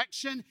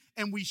resurrection,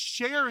 and we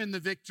share in the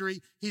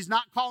victory. He's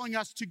not calling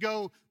us to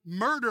go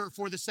murder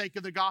for the sake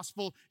of the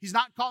gospel. He's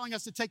not calling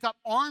us to take up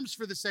arms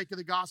for the sake of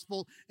the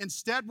gospel.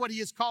 Instead, what he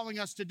is calling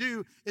us to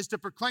do is to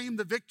proclaim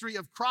the victory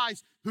of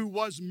Christ, who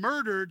was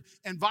murdered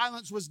and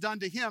violence was done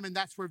to him, and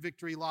that's where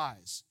victory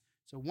lies.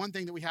 So one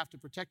thing that we have to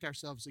protect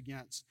ourselves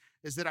against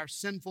is that our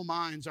sinful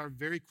minds are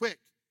very quick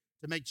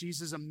to make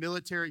Jesus a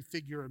military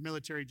figure or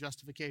military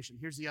justification.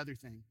 Here's the other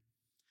thing.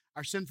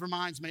 Our sinful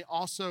minds may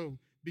also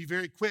be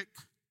very quick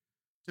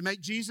to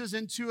make Jesus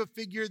into a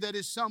figure that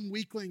is some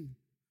weakling,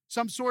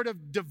 some sort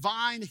of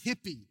divine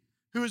hippie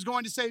who is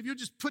going to say, if you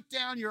just put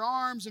down your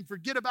arms and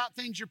forget about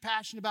things you're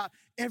passionate about,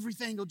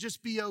 everything will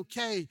just be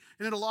okay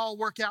and it'll all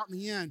work out in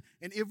the end.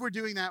 And if we're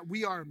doing that,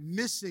 we are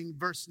missing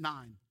verse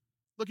 9.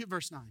 Look at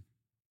verse 9.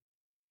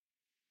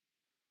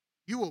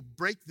 You will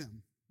break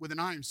them with an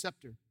iron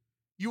scepter.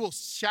 You will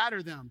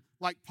shatter them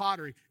like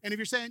pottery. And if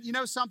you're saying, you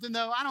know something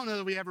though, I don't know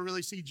that we ever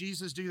really see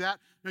Jesus do that.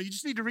 No, you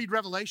just need to read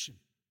Revelation.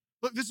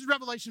 Look, this is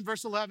Revelation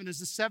verse 11. As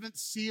the seventh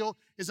seal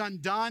is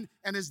undone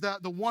and as the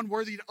one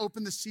worthy to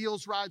open the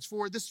seals rides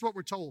forward, this is what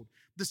we're told.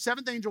 The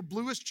seventh angel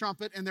blew his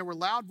trumpet, and there were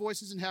loud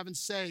voices in heaven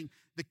saying,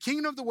 the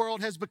kingdom of the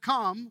world has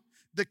become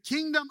the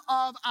kingdom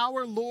of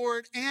our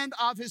Lord and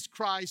of his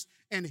Christ,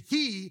 and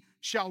he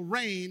shall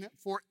reign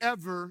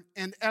forever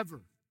and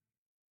ever.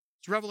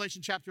 It's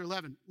Revelation chapter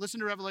 11. Listen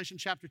to Revelation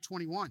chapter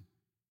 21.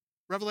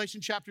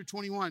 Revelation chapter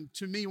 21,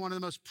 to me, one of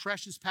the most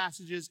precious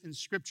passages in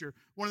Scripture,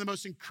 one of the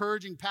most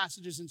encouraging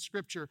passages in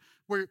Scripture,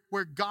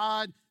 where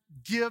God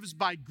gives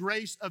by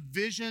grace a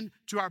vision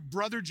to our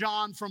brother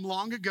John from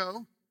long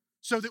ago,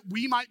 so that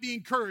we might be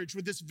encouraged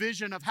with this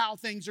vision of how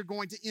things are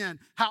going to end,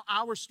 how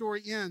our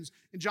story ends.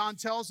 And John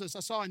tells us, I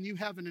saw a new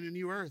heaven and a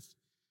new earth.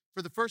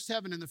 For the first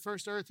heaven and the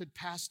first earth had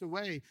passed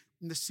away,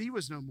 and the sea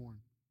was no more.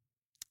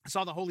 I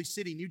saw the holy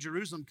city, New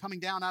Jerusalem, coming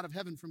down out of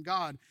heaven from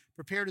God,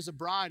 prepared as a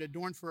bride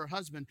adorned for her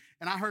husband.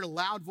 And I heard a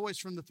loud voice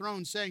from the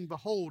throne saying,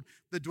 behold,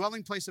 the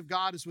dwelling place of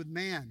God is with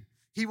man.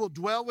 He will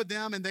dwell with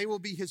them, and they will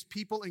be his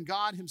people, and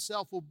God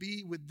himself will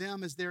be with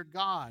them as their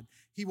God.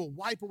 He will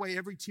wipe away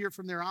every tear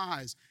from their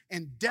eyes,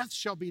 and death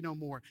shall be no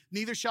more.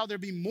 Neither shall there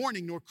be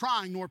mourning, nor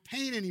crying, nor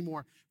pain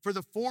anymore, for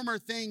the former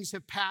things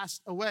have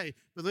passed away.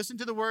 But listen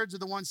to the words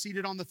of the one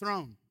seated on the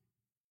throne.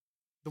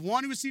 The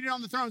one who was seated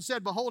on the throne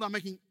said, behold, I'm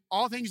making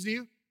all things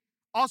new.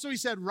 Also, he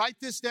said, write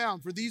this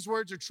down, for these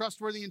words are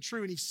trustworthy and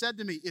true. And he said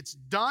to me, it's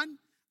done.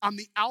 I'm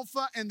the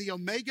Alpha and the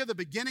Omega, the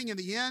beginning and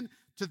the end.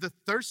 To the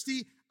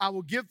thirsty, I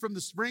will give from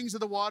the springs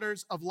of the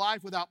waters of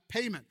life without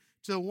payment.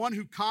 To the one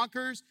who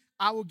conquers,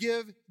 I will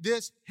give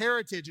this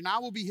heritage, and I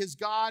will be his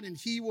God, and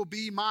he will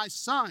be my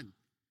son.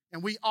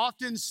 And we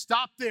often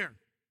stop there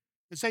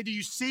and say, do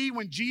you see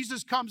when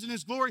Jesus comes in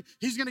his glory,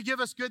 he's going to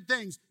give us good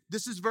things?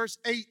 This is verse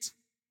 8.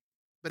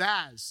 But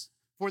as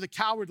for the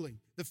cowardly,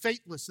 the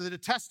faithless, the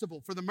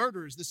detestable, for the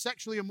murderers, the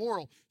sexually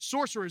immoral,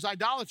 sorcerers,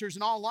 idolaters,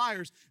 and all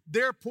liars,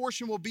 their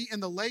portion will be in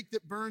the lake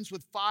that burns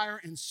with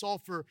fire and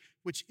sulfur,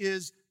 which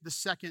is the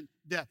second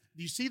death.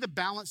 Do you see the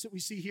balance that we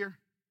see here?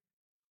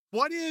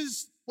 What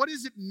does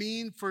it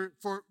mean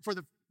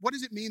what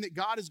does it mean that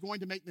God is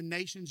going to make the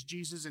nations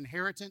Jesus'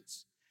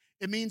 inheritance?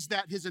 It means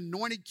that his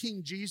anointed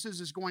King Jesus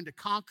is going to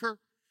conquer,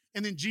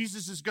 and then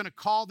Jesus is going to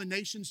call the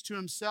nations to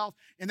himself,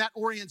 and that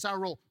orients our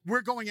role.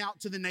 We're going out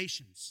to the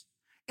nations.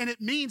 And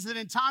it means that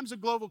in times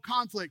of global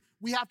conflict,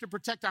 we have to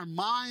protect our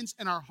minds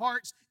and our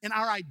hearts and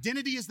our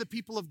identity as the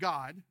people of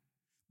God,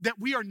 that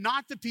we are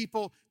not the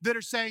people that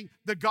are saying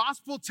the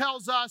gospel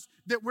tells us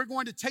that we're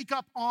going to take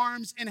up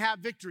arms and have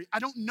victory. I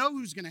don't know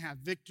who's going to have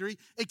victory,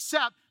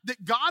 except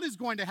that God is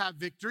going to have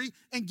victory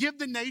and give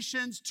the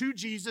nations to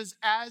Jesus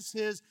as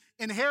his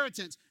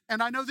inheritance.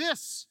 And I know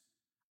this.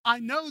 I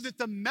know that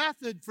the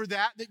method for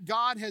that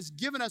God has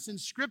given us in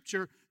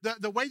Scripture,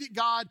 the way that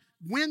God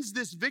wins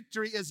this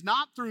victory is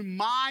not through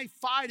my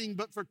fighting,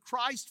 but for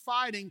Christ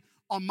fighting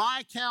on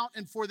my account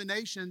and for the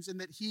nations, and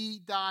that he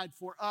died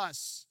for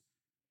us.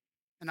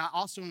 And I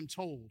also am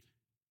told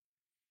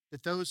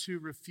that those who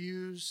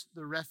refuse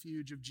the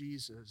refuge of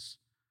Jesus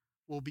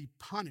will be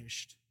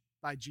punished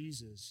by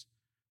Jesus,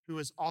 who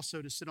is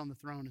also to sit on the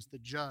throne as the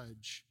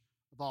judge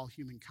of all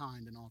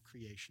humankind and all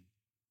creation.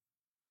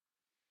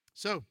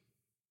 So,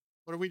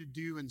 what are we to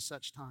do in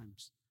such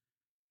times?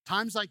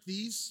 Times like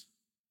these,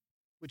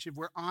 which if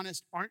we're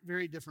honest, aren't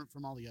very different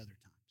from all the other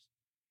times.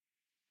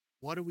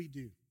 What do we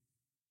do?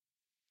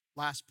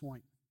 Last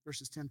point,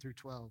 verses 10 through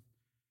 12.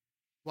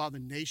 While the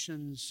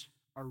nations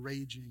are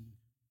raging,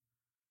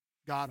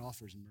 God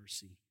offers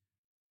mercy.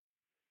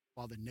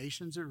 While the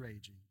nations are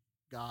raging,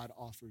 God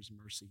offers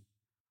mercy.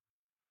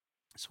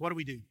 So what do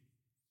we do?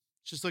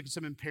 Let's just look at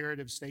some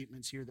imperative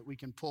statements here that we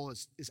can pull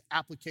as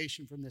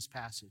application from this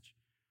passage.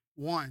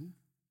 One,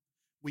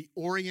 we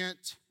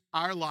orient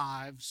our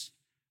lives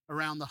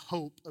around the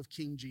hope of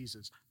King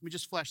Jesus. Let me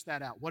just flesh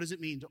that out. What does it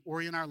mean to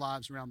orient our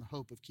lives around the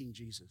hope of King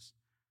Jesus?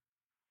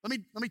 Let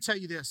me tell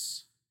you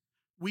this.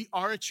 We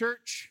are a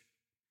church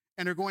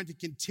and are going to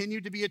continue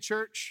to be a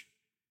church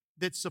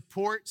that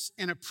supports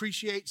and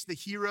appreciates the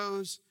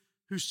heroes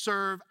who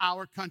serve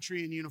our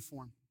country in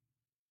uniform.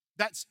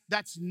 That's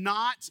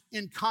not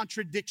in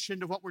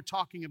contradiction to what we're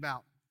talking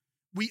about.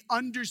 We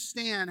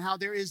understand how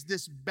there is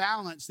this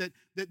balance that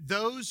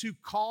those who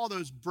call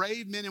those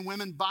brave men and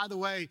women, by the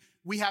way,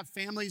 we have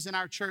families in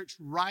our church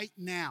right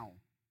now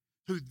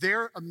who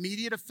their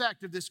immediate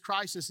effect of this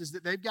crisis is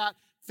that they've got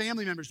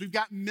family members. We've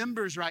got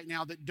members right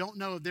now that don't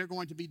know if they're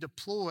going to be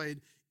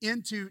deployed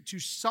into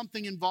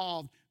something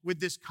involved with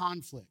this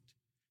conflict.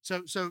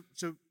 So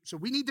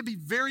we need to be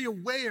very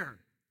aware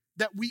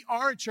that we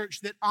are a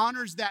church that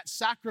honors that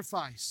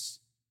sacrifice.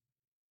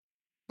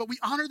 But we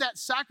honor that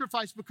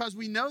sacrifice because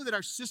we know that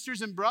our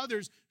sisters and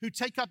brothers who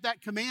take up that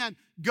command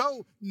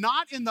go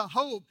not in the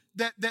hope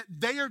that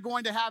they are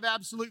going to have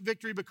absolute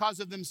victory because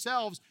of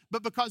themselves,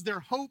 but because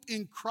their hope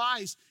in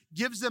Christ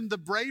gives them the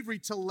bravery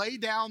to lay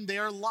down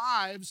their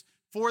lives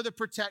for the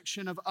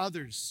protection of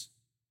others.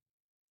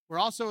 We're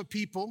also a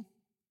people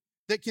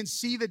that can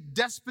see the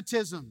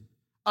despotism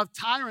of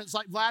tyrants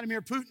like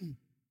Vladimir Putin.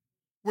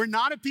 We're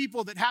not a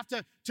people that have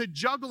to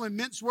juggle and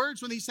mince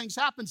words when these things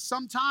happen.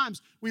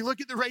 Sometimes we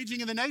look at the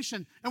raging of the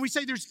nation and we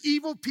say there's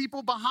evil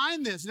people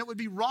behind this, and it would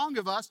be wrong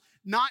of us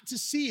not to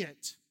see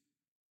it.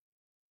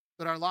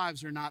 But our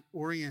lives are not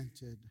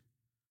oriented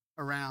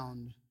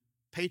around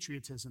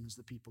patriotism as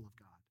the people of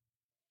God.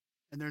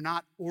 And they're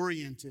not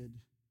oriented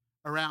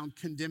around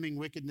condemning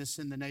wickedness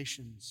in the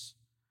nations.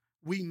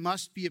 We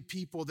must be a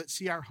people that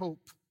see our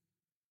hope,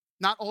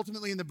 not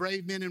ultimately in the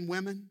brave men and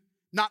women,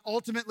 not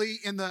ultimately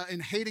in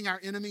hating our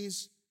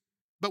enemies,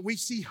 but we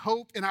see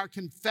hope in our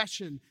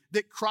confession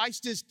that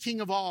Christ is King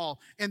of all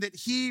and that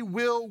he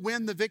will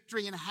win the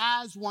victory and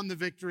has won the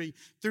victory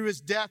through his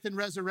death and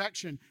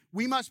resurrection.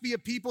 We must be a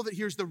people that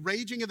hears the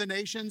raging of the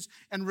nations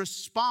and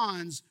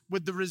responds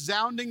with the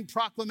resounding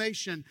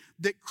proclamation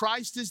that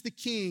Christ is the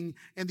King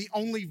and the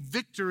only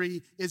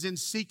victory is in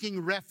seeking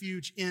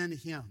refuge in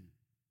him.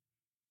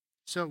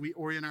 So we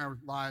orient our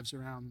lives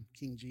around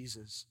King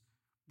Jesus.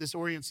 This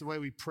orients the way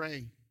we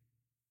pray.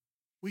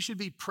 We should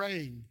be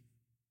praying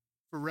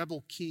for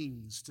rebel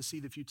kings to see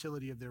the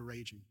futility of their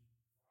raging.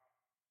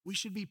 We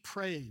should be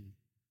praying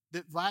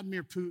that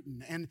Vladimir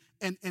Putin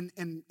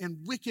and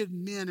wicked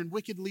men and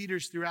wicked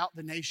leaders throughout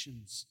the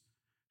nations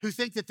who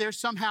think that they're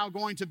somehow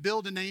going to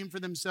build a name for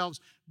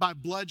themselves by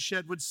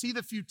bloodshed would see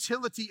the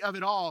futility of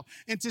it all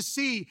and to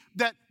see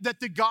that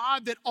the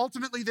God that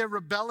ultimately they're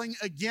rebelling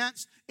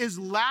against is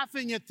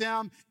laughing at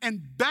them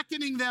and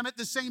beckoning them at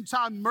the same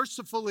time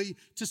mercifully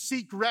to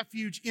seek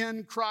refuge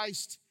in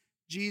Christ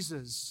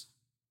Jesus.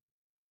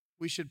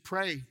 We should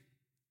pray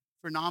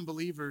for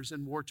non-believers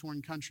in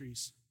war-torn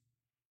countries,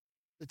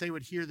 that they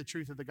would hear the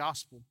truth of the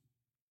gospel.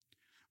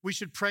 We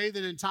should pray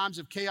that in times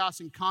of chaos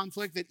and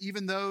conflict, that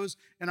even those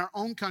in our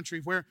own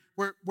country where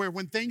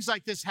when things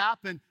like this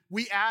happen,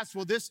 we ask,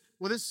 will this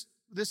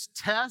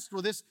test,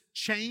 will this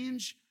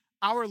change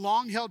our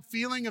long-held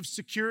feeling of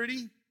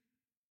security?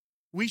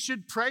 We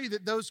should pray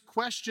that those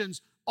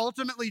questions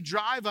ultimately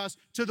drive us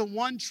to the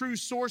one true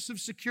source of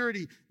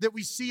security that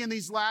we see in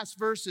these last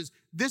verses.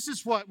 This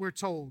is what we're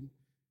told.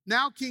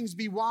 Now, kings,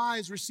 be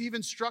wise, receive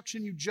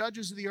instruction, you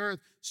judges of the earth.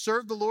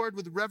 Serve the Lord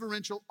with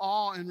reverential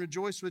awe and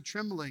rejoice with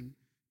trembling.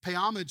 Pay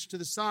homage to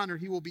the Son, or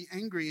he will be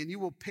angry, and you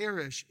will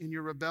perish in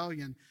your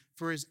rebellion,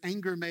 for his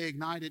anger may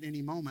ignite at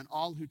any moment.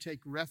 All who take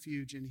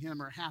refuge in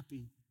him are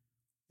happy.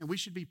 And we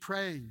should be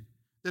praying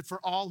that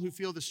for all who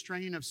feel the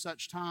strain of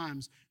such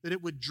times, that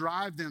it would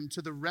drive them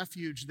to the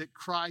refuge that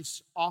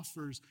Christ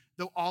offers,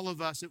 though all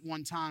of us at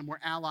one time were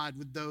allied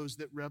with those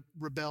that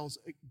rebels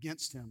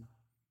against him.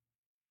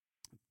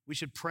 We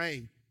should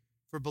pray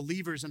for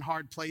believers in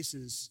hard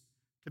places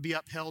to be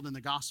upheld in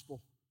the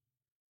gospel.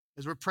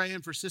 As we're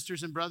praying for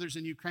sisters and brothers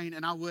in Ukraine,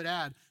 and I would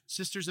add,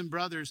 sisters and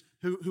brothers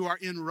who are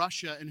in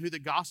Russia and who the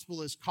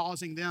gospel is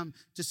causing them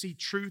to see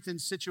truth in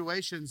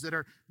situations that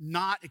are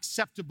not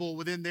acceptable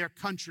within their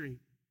country.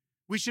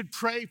 We should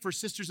pray for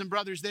sisters and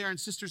brothers there and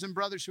sisters and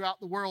brothers throughout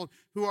the world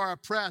who are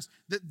oppressed,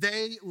 that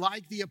they,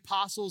 like the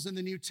apostles in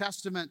the New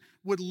Testament,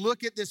 would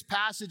look at this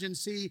passage and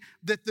see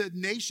that the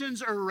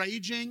nations are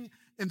raging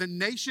and the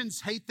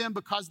nations hate them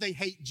because they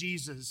hate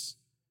Jesus.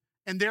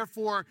 And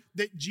therefore,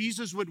 that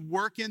Jesus would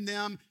work in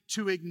them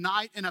to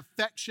ignite an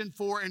affection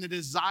for and a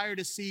desire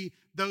to see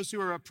those who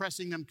are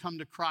oppressing them come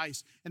to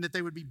Christ, and that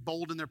they would be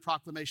bold in their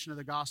proclamation of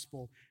the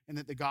gospel, and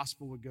that the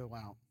gospel would go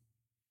out.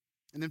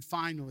 And then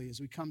finally, as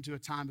we come to a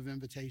time of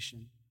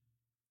invitation,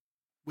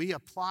 we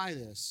apply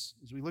this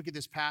as we look at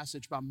this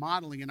passage by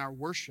modeling in our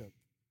worship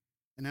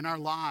and in our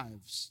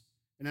lives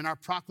and in our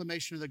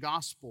proclamation of the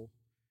gospel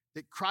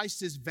that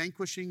Christ is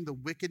vanquishing the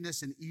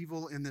wickedness and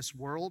evil in this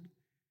world,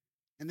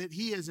 and that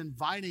he is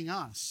inviting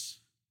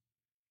us,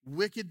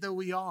 wicked though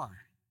we are,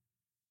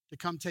 to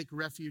come take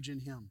refuge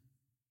in him.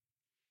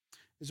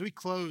 As we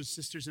close,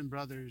 sisters and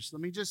brothers,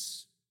 let me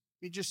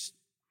just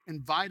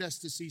invite us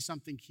to see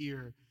something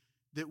here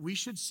that we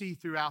should see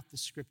throughout the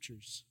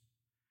scriptures.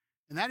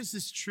 And that is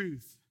this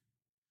truth,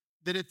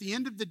 that at the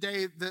end of the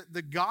day,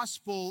 the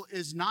gospel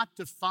is not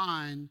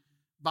defined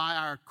by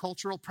our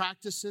cultural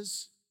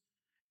practices.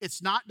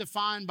 It's not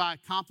defined by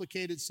a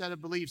complicated set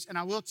of beliefs. And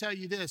I will tell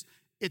you this,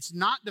 it's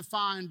not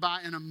defined by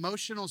an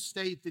emotional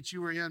state that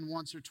you were in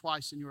once or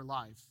twice in your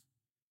life.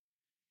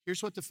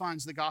 Here's what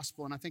defines the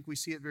gospel, and I think we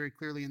see it very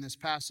clearly in this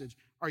passage.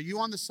 Are you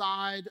on the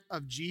side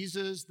of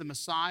Jesus, the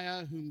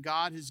Messiah, whom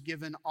God has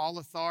given all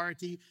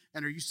authority,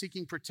 and are you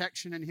seeking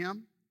protection in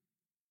him?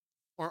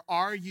 Or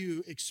are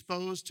you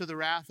exposed to the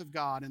wrath of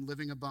God and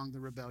living among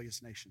the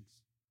rebellious nations?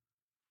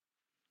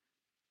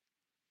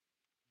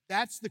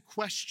 That's the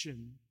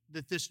question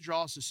that this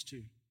draws us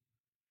to.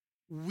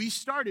 We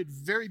started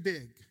very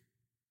big,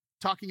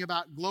 talking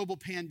about global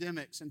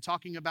pandemics and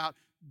talking about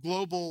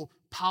global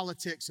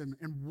politics and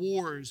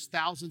wars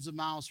thousands of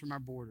miles from our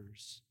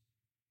borders.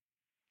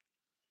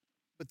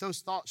 But those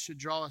thoughts should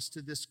draw us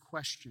to this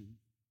question.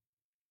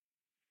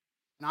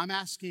 And I'm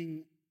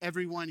asking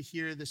everyone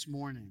here this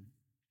morning,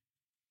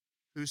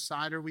 whose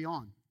side are we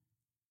on?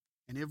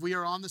 And if we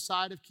are on the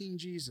side of King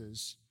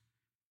Jesus,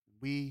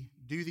 we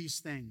do these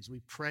things.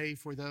 We pray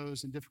for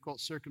those in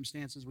difficult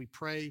circumstances. We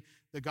pray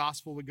the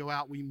gospel would go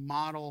out. We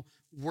model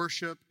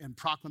worship and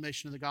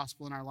proclamation of the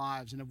gospel in our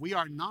lives. And if we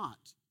are not,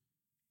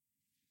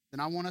 then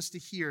I want us to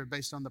hear,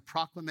 based on the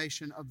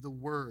proclamation of the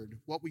word,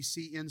 what we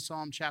see in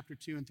Psalm chapter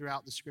 2 and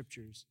throughout the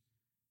scriptures.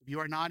 If you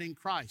are not in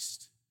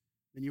Christ,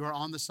 then you are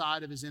on the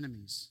side of his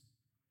enemies.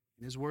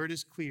 And his word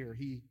is clear.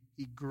 He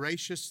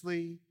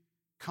graciously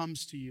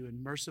comes to you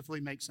and mercifully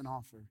makes an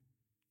offer.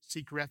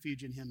 Seek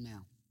refuge in him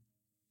now.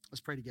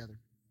 Let's pray together.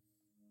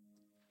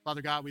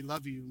 Father God, we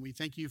love you and we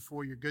thank you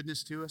for your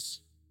goodness to us.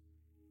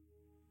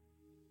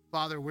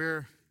 Father,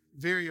 we're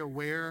very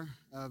aware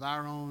of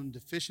our own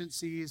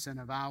deficiencies and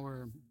of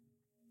our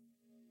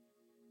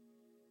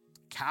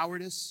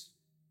cowardice,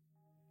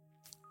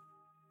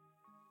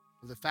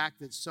 of the fact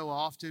that so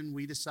often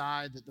we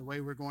decide that the way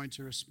we're going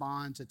to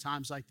respond to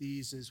times like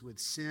these is with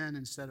sin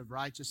instead of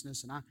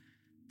righteousness. And I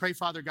pray,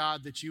 Father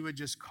God, that you would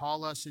just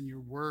call us in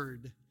your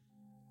word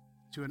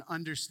to an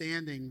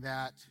understanding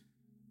that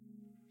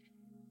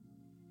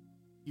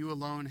you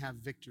alone have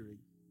victory.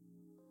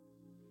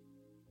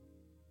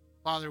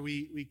 Father,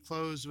 we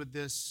close with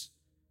this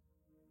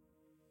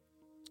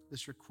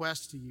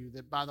request to you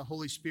that by the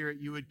Holy Spirit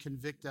you would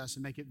convict us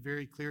and make it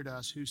very clear to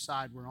us whose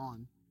side we're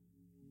on.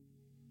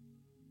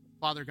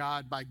 Father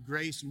God, by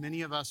grace,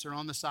 many of us are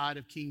on the side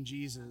of King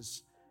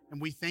Jesus.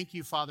 And we thank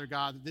you, Father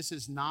God, that this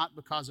is not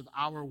because of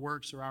our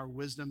works or our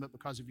wisdom, but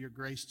because of your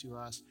grace to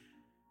us.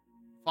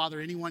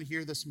 Father, anyone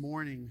here this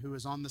morning who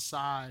is on the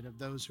side of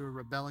those who are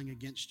rebelling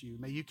against you,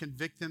 may you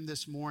convict them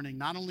this morning,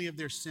 not only of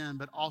their sin,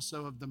 but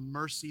also of the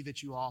mercy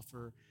that you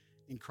offer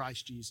in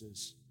Christ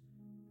Jesus.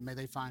 May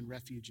they find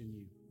refuge in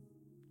you.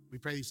 We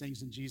pray these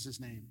things in Jesus'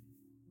 name.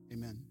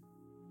 Amen.